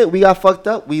 That's it. We got fucked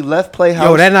up. We left Playhouse.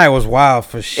 Yo, that night was wild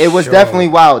for sure. It was definitely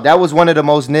wild. That was one of the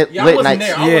most lit Yeah, I wasn't nights.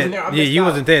 there. I Yeah, wasn't there. I yeah, missed you out.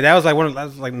 wasn't there. That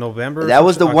was like November. or That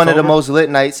was the something, one of the October? most lit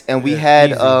nights, and we Yeah,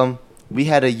 had easy. we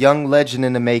had a young legend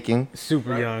in the making.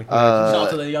 super young. Shout out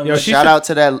to the young Yo, lady. she Shout should- out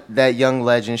to that young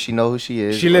legend. She know who she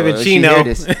is. she live in She Chino. hear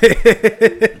this.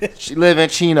 She live in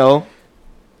Chino.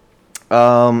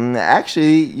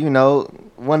 Actually,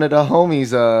 one of the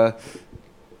homies.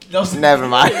 Never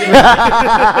mind.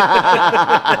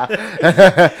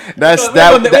 That's We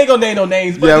that. ain't gonna name no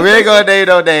names. But Yeah, we ain't gonna name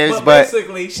no names, but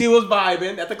basically, she was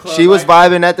vibing at the club. she was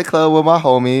right? vibing at the club with my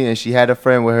homie, and she had a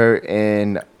friend with her,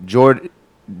 and Jordan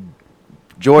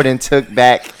took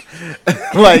back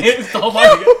like Oh my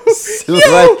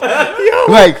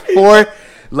God.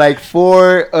 like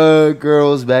four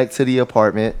girls back to the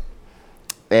apartment,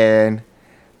 and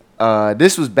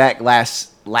this was back last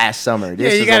summer.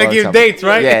 This Yeah, you was a gotta long give time- dates,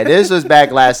 right? Yeah, this was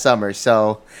back last summer.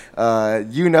 So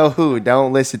you know who?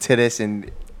 Don't listen to this and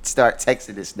start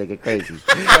texting this nigga crazy.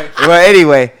 Well,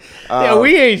 anyway, Yeah,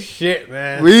 we ain't shit,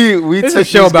 man. we This is took a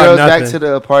show these about girls back nothing. to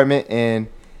the apartment, and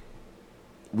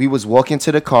we was walking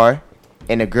to the car,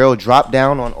 and the girl dropped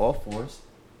down on all fours.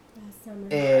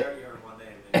 And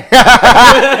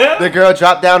the girl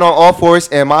dropped down on all fours,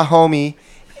 and my homie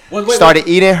started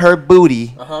eating her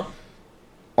booty Uh-huh.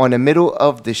 on the middle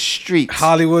of the street.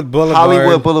 Hollywood Boulevard.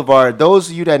 Hollywood Boulevard. Those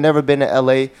of you that never been to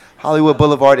LA, Hollywood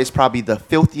Boulevard is probably the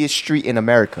filthiest street in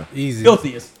America. Easy.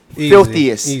 Filthiest. Easy.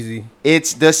 Filthiest. Easy.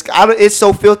 It's it's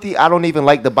so filthy. I don't even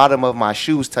like the bottom of my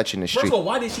shoes touching the First street. of all,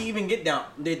 why did she even get down?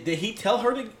 Did he tell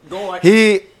her to go like?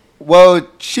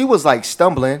 She was like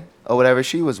stumbling or whatever.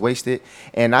 She was wasted,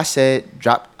 and I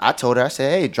told her, I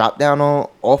said, hey, drop down on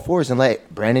all fours and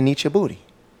let Brandon eat your booty.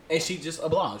 And she just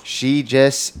obliged. She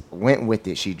just went with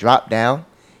it. She dropped down.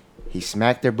 He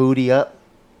smacked her booty up,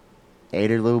 ate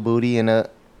her little booty in the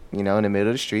middle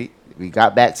of the street. We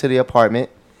got back to the apartment.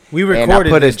 We recorded and I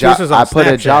put this. This was on I put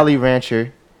a Snapchat. Jolly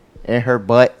Rancher in her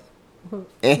butt,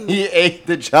 and he ate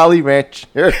the Jolly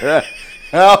Rancher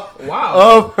out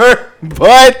of her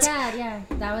butt. Yeah.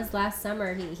 That was last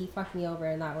summer. He fucked me over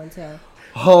in that one too.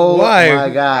 Oh Why? my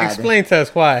God. Explain to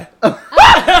us why.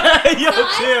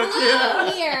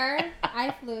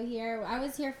 I flew here. I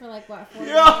was here for like what? 4 days?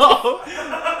 Yo.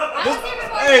 I was here for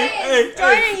 4 days.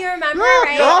 Jordan, you remember,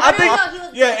 right?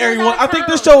 Everyone. I think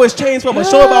this show has changed from a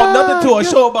show about nothing to a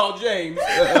show about James.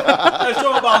 A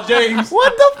show about James.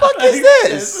 What the fuck is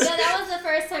this? Yeah, that was the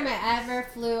first time I ever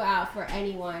flew out for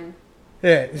anyone.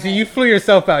 Yeah. See, you flew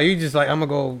yourself out. You just like, I'm gonna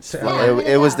go. Yeah.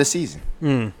 It was the season.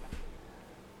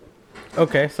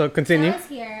 Okay, so continue. I was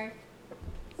here.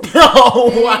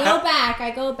 Oh, And wow.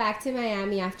 I go back to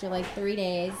Miami after like 3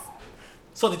 days.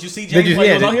 So did you see Did James you- when he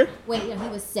yeah, was on did- here? Wait, no, he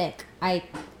was sick. I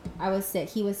was sick.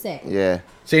 He was sick. Yeah.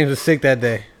 James was sick that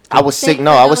day. I was sick. Sick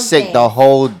No, for I was those sick days. the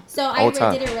whole So whole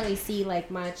time. didn't really see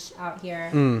like much out here.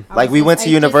 Like we went to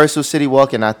Universal City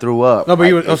Walk and I threw up. No, but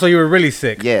you Like, were, so you were really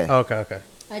sick. Yeah. Oh, okay.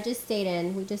 I just stayed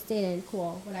in. We just stayed in.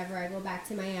 Cool. Whatever. I go back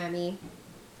to Miami.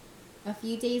 A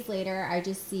few days later, I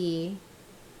just see.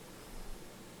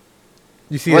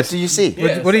 You see What this- do you see?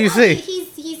 Yeah. What do you see?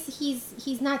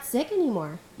 He's not sick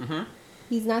anymore.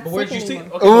 He's not But where sick did you see?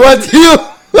 anymore. Okay, What do you?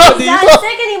 He's not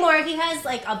sick anymore. He has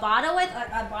like a bottle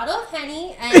of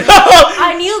Henny and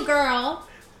a new girl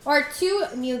or 2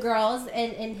 new girls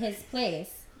in his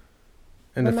place.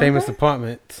 In the Remember? famous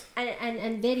apartment.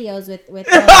 And videos with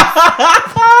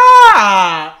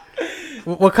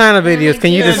What kind of videos?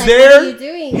 Can you Like, just? what are you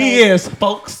doing? He Like, is,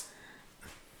 folks.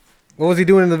 What was he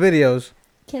doing in the videos?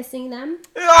 kissing them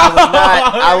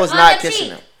I was On not the kissing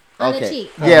cheek. him. on Okay. the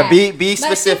cheek. Yeah, be But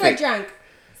specific.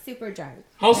 super drunk.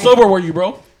 How sober were you,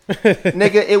 bro?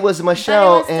 Nigga, it was But it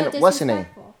Michelle was still and what's her name?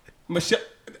 disrespectful. Michelle.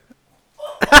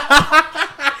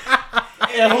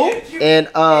 And who?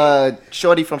 And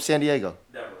Shorty from San Diego.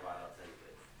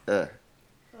 Oh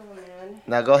man.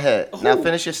 Now go ahead. Now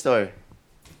finish your story.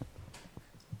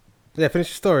 Yeah, finish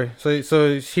your story.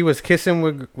 So she was kissing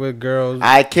with girls.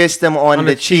 I kissed him on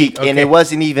the cheek, and okay. it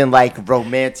wasn't even like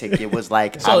romantic. It was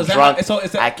like So I'm is that drunk. how- so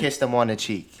is that- I kissed him on the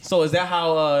cheek. So is that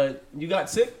how you got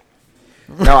sick?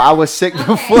 No, I was sick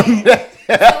before Okay.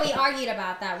 that. So we argued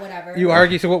about that. Whatever. You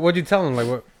argue. So what'd you tell him? Like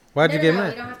what? Why'd you get You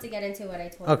mad? don't have to get into what I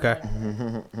told Okay.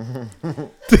 you.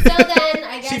 So then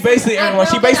I guess She basically- I everyone,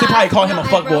 she broke it basically probably off. called him a No,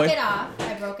 fuckboy.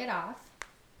 I broke it off.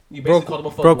 You basically called him a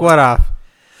fuckboy. Broke what off?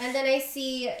 And then I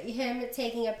see him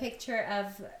taking a picture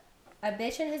of a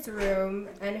bitch in his room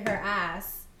and her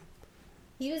ass.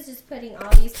 He was just putting all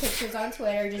these pictures on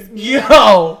Twitter, just being a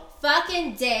Yo.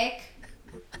 fucking dick.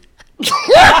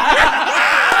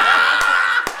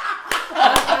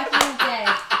 A fucking dick.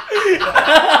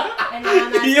 And now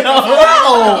I'm asking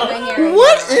Yo.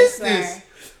 What is this?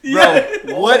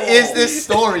 Bro, what is this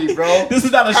story, bro? This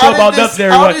is not a How show did about this- nothing,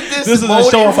 how everyone. did This is a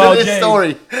mold show into about this James.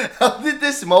 story? How did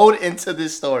this mold into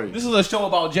this story? This is a show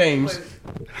about James.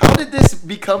 How did this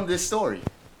become this story?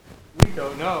 We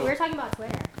don't know. We're talking about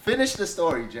Twitter. Finish the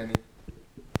story, Jenny.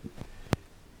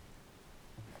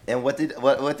 And what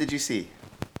did you see?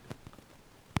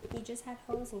 You just had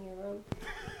holes in your room.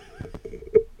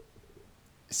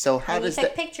 So how And you does took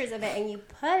that? pictures of it and you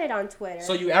put it on Twitter.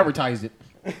 So you advertised it.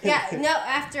 Yeah, no,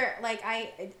 after like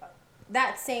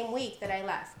that same week that I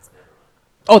left.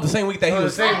 Oh, the same week that he Oh,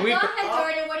 was. the same Go week. ahead,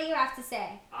 Jordan. What do you have to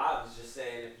say? I was just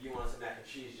saying, if you want some mac and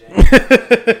cheese,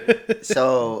 James.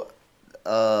 So,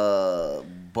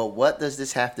 but what does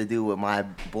this have to do with my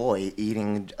boy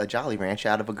eating a Jolly Rancher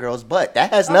out of a girl's butt? That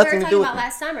has Oh, nothing we were to do talking with. about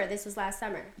last summer. This was last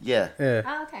summer. Yeah. Yeah.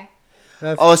 Oh, okay.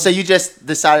 Oh, so you just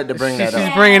decided to bring that She's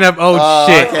up? bringing up Oh,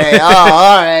 shit. okay. Oh,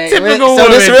 all right. Typical So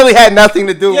this woman. really had nothing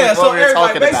to do Yeah, with so what we were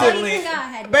everybody talking about. So you can go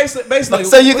ahead. Basically,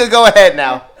 So you could go ahead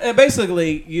now. And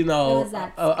basically, you What know, was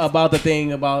that? about the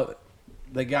thing about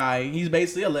the guy. He's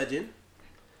basically a legend.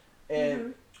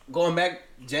 And going back,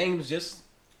 James just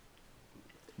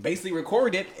basically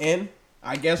recorded it. And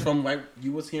I guess from like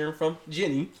you was hearing from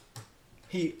Jenny,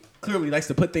 he clearly likes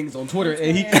to put things on Twitter.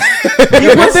 And he put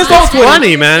this on Twitter.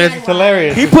 Funny, man. It's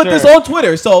hilarious. He for put this sure. on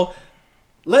Twitter. So,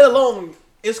 let alone,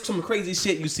 it's some crazy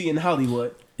shit you see in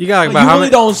Hollywood. You got like But about you how really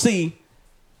many? don't see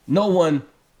no one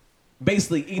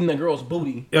basically eating a girl's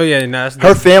booty. Oh yeah, no, that's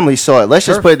Her family saw it. Let's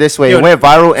just Her- put it this way: Yo, it went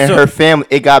viral, and so- her family.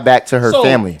 It got back to her So,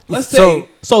 family. Let's So- say,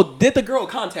 so did the girl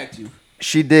contact you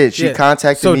She did. She Yeah.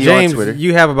 contacted So me James, on Twitter.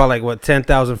 you have about like what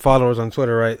 10,000 followers on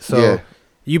Twitter, right? So Yeah.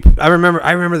 I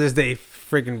remember this day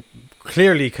freaking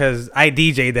clearly because I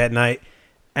DJ'd that night,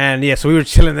 and yeah, so we were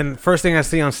chilling. Then first thing I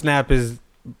see on Snap is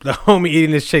the homie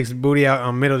eating this chick's booty out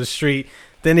on middle of the street.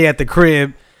 Then he at the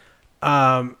crib,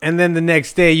 and then the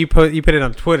next day you put it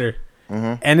on Twitter.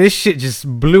 And this shit just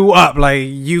blew up. Like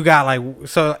you got like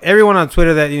so everyone on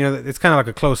Twitter that it's kind of like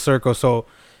a closed circle. So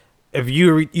if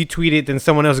you tweet it, then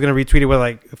someone else is gonna retweet it with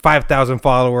like 5,000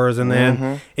 followers, and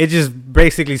then it just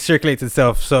basically circulates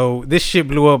itself. So this shit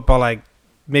blew up by like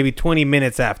maybe 20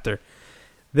 minutes after.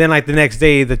 Then like the next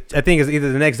day, I think it's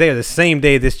either the next day or the same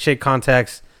day, this chick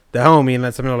contacts the homie and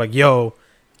lets him know like, "Yo,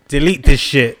 delete this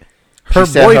shit." She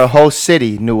said her whole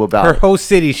city knew about her it. whole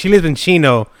city. She lives in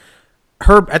Chino.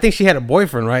 I think she had a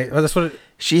boyfriend, right? That's what.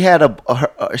 She had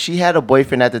a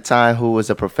boyfriend at the time who was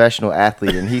a professional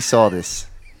athlete, and he saw this,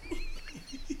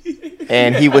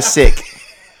 and he was sick.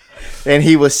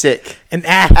 An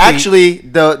athlete. Actually,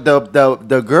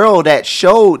 the girl that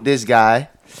showed this guy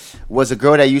was a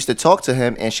girl that used to talk to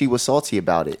him, and she was salty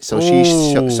about it.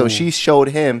 So she showed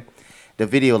him the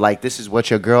video, like, this is what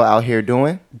your girl out here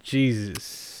doing.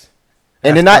 Jesus.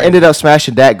 And then I ended up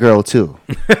smashing that girl too.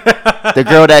 The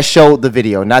girl that showed the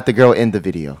video, not the girl in the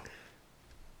video.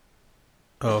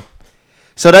 Oh.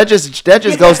 So that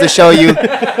just goes to show you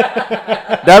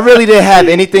that really didn't have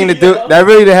anything to do. That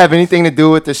really didn't have anything to do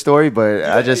with the story, but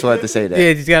I just wanted to say that.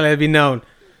 Yeah, just gotta let it be known.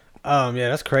 Yeah,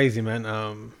 that's crazy,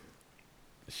 man.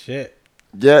 Shit.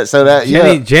 Yeah, so that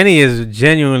Jenny is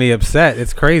genuinely upset.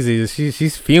 It's crazy.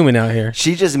 She's fuming out here.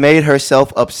 She just made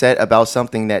herself upset about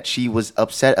something that she was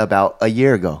upset about a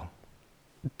year ago.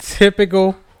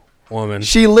 Typical woman.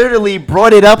 She literally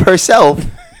brought it up herself.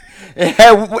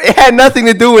 It had nothing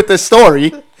to do with the story,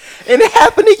 and it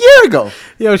happened a year ago.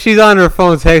 Yo, she's on her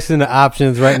phone texting the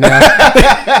options right now.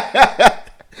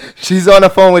 She's on the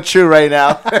phone with True right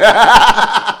now.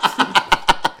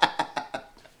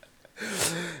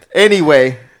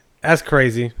 Anyway, that's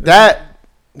crazy.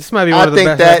 This might be one of the best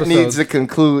I think that episodes. needs to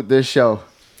conclude this show.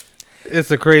 It's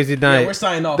a crazy night. Yeah, we're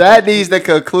signing off. That needs to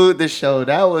conclude the show.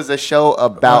 That was a show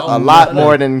about a lot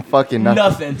more than fucking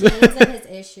nothing. James and his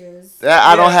issues.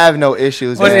 I don't have no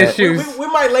issues. What man. issues? We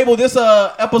might label this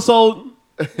episode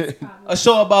a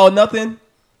show about nothing.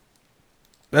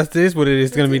 That's what it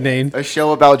is going to be named. A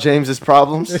show about James's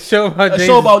problems. A show about A James.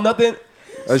 show about nothing.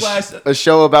 A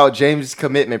show about James'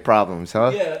 commitment problems,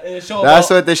 huh? Yeah, and a show That's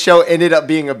about, what the show ended up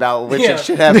being about, which Yeah. it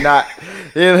should have not.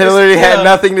 It literally had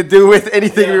nothing to do with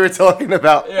anything we were talking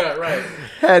about. Yeah, right.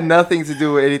 Had nothing to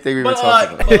do with anything we were But,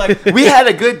 talking about. but like, We had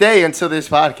a good day until this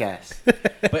podcast.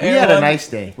 but We had a everyone, nice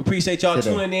day. We appreciate y'all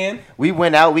today. tuning in. We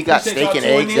went out. We got Appreciate steak y'all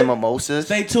and eggs tuning and in. mimosas.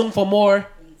 Stay tuned for more.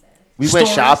 We went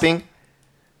stories. shopping.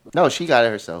 No, she got it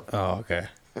herself. Oh, okay.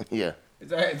 Yeah. Is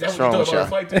that Strong what you shot.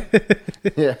 thought about the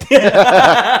flight? Yeah.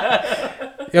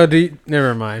 Yo,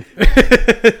 never mind. But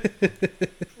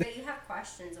you have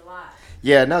questions a lot.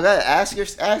 Yeah. No, ask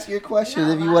your questions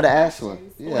No, if a you lot want to of ask one.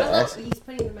 questions. Yeah. Well, ask- look, he's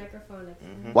putting the microphone up.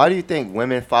 Why do you think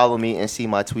women follow me and see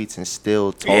my tweets and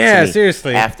still talk Yeah, to me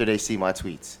seriously. after they see my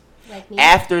tweets? Like me.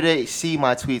 After they see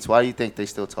my tweets, why do you think they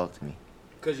still talk to me?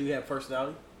 Because you have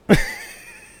personality.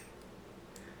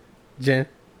 Jen,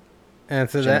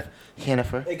 answer that.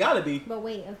 Jennifer. It gotta be. But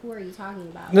wait, who are you talking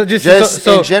about? No, just Just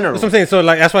in general. That's what I'm saying. So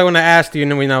like that's why when I asked you, and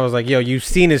then when I was like, "Yo, you've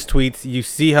seen his tweets. You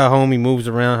see how homie moves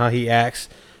around, how he acts.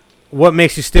 What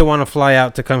makes you still want to fly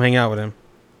out to come hang out with him?"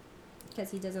 Because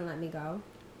he doesn't let me go.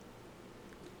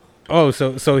 Oh,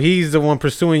 so he's the one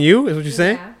pursuing you? Is what you're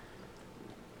saying? Yeah.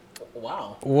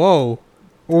 Wow. Whoa,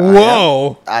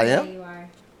 whoa, I There am? you are.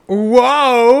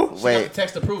 whoa. Got the Wait,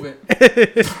 text to prove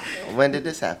it. when did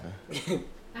this happen? I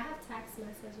have text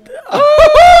messages.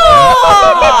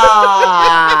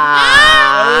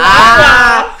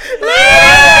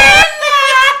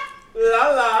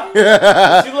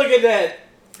 You look at that.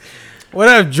 What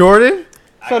up, Jordan?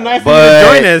 So nice of you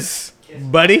But- to join us,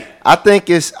 buddy. I think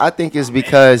it's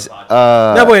because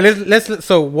No, wait. Let's.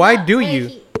 So why do Wait,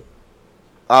 you?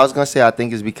 I was gonna say I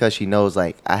think it's because she knows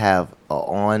like I have a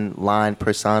online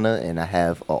persona and I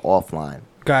have a offline.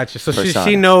 Gotcha. So she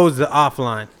Persona. knows the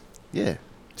offline. Yeah,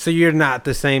 So you're not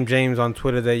the same James on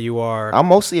Twitter that you are. I'm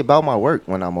mostly about my work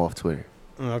when I'm off Twitter.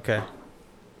 Okay.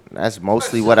 That's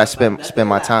mostly what I spend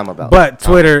my time about. But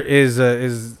Twitter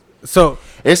is so.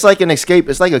 It's like an escape.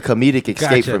 It's like a comedic escape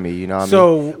Gotcha. for me. You know what I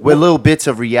So- mean? With little bits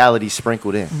of reality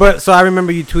sprinkled in. But so I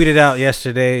remember you tweeted out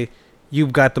yesterday.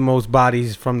 You've got the most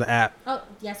bodies from the app. Oh,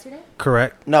 yesterday?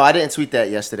 Correct. No, I didn't tweet that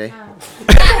yesterday. Yeah,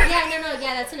 no,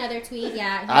 that's another tweet.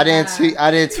 Yeah. I didn't tweet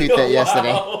that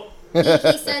yesterday. He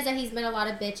says that he's met a lot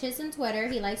of bitches on Twitter.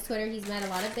 He likes Twitter. He's met a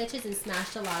lot of bitches and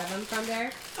smashed a lot of them from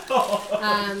there.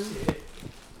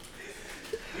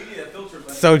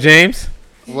 So James,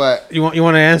 What? you want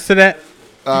to answer that?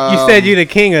 You Um, said you the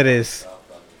king of this.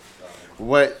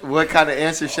 What kind of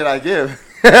answer should I give?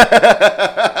 You're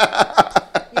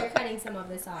cutting some of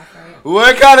this off, right?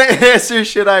 What kind of answer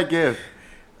should I give?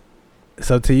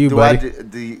 So to you, Do buddy.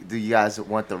 do you guys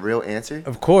want the real answer?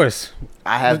 Of course.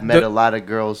 I have The- met a lot of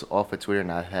girls off of Twitter,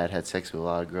 and I've had sex with a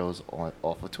lot of girls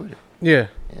off of Twitter. Yeah.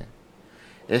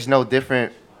 It's no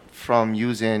different from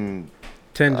using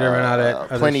Tinder and all that.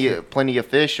 other shit. plenty of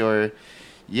fish, or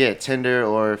Tinder,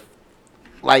 or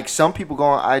like some people go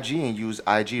on IG and use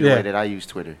IG the Yeah. way that I use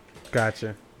Twitter.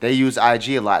 Gotcha. They use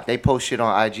IG a lot. They post shit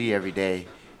on IG every day,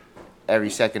 every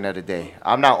second of the day.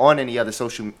 I'm not on any other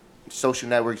social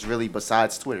networks really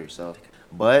besides Twitter. So,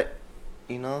 but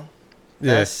you know,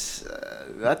 Yes.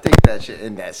 I think that shit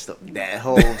in that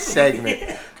whole segment.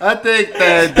 I think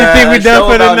that You think we done Show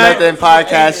for the About night? Nothing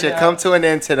podcast should come to an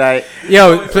end tonight.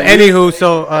 Yo, so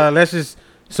anywho,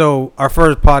 so our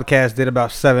first podcast did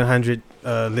about 700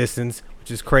 listens,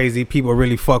 which is crazy. People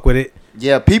really fuck with it.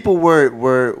 Yeah, people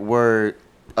were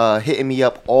hitting me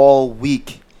up all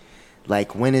week.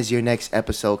 Like, when is your next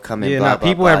episode coming? Yeah, Blah, nah, blah,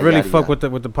 people blah, have really yada, fucked yada.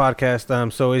 with the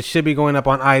podcast. So it should be going up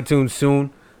on iTunes soon.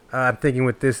 I'm thinking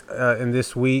with this in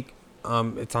this week.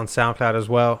 It's on SoundCloud as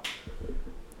well,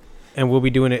 and we'll be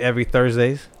doing it every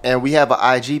Thursdays. And we have an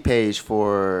IG page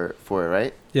for it,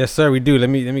 right? Yes, sir. We do. Let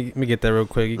me get that real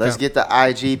quick. Let's get the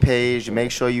IG page.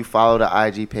 Make sure you follow the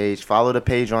IG page. Follow the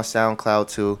page on SoundCloud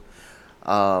too,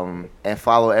 and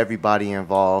follow everybody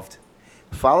involved.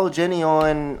 Follow Jenny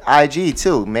on IG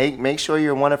too. Make sure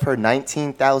you're one of her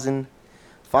 19,000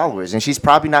 followers, and she's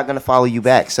probably not gonna follow you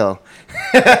back. So,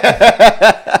 I'm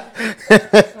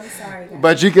sorry, guys.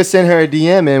 but you can send her a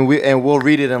DM and we'll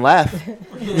read it and laugh.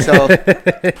 So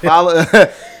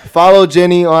follow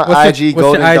Jenny on What's IG. your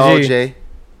Golden Doll IG? J.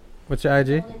 What's your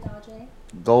IG?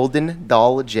 Golden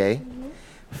Doll J.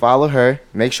 Follow her.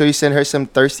 Make sure you send her some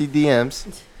thirsty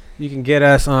DMs. You can get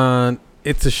us on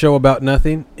It's a Show About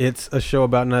Nothing. It's a Show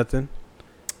About Nothing.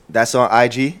 That's on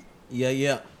IG.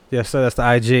 Yeah. Yes, sir. That's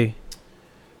the IG.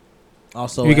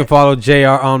 Also, You can follow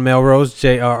JR on Melrose.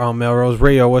 JR on Melrose.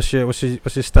 Rio, what's your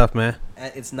stuff, man?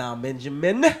 It's now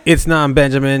Benjamin. It's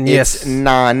non-Benjamin. Yes. It's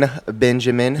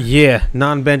non-Benjamin. Yeah,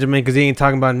 non-Benjamin, because he ain't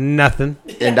talking about nothing.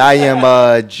 And I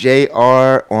am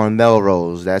JR on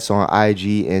Melrose. That's on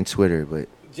IG and Twitter, but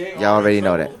y'all already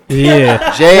know that.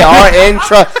 Yeah. JR in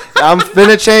trouble. I'm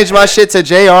finna change my shit to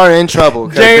JR in trouble.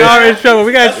 JR in trouble.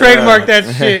 We gotta trademark that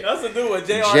shit. That's a new one.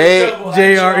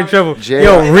 JR in trouble. JR.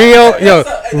 Yo, Rio.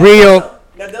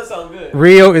 That does sound good.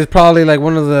 Rio is probably like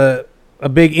one of a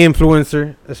big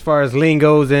influencer as far as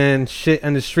lingos and shit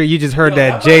on the street. You just heard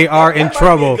that JR in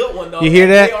trouble. You hear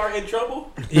that? JR in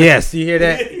trouble. Yes, you hear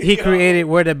that? He created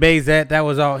Where the Bay's At. That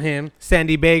was all him.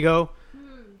 Sandy Bago,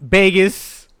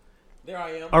 Vegas There I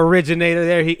am. originator.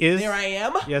 There he is. There I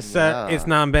am. Yes, sir. Yeah. It's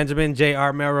non-Benjamin,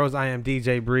 JR Melrose. I am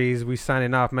DJ Breeze. We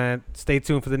signing off, man. Stay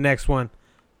tuned for the next one.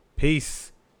 Peace.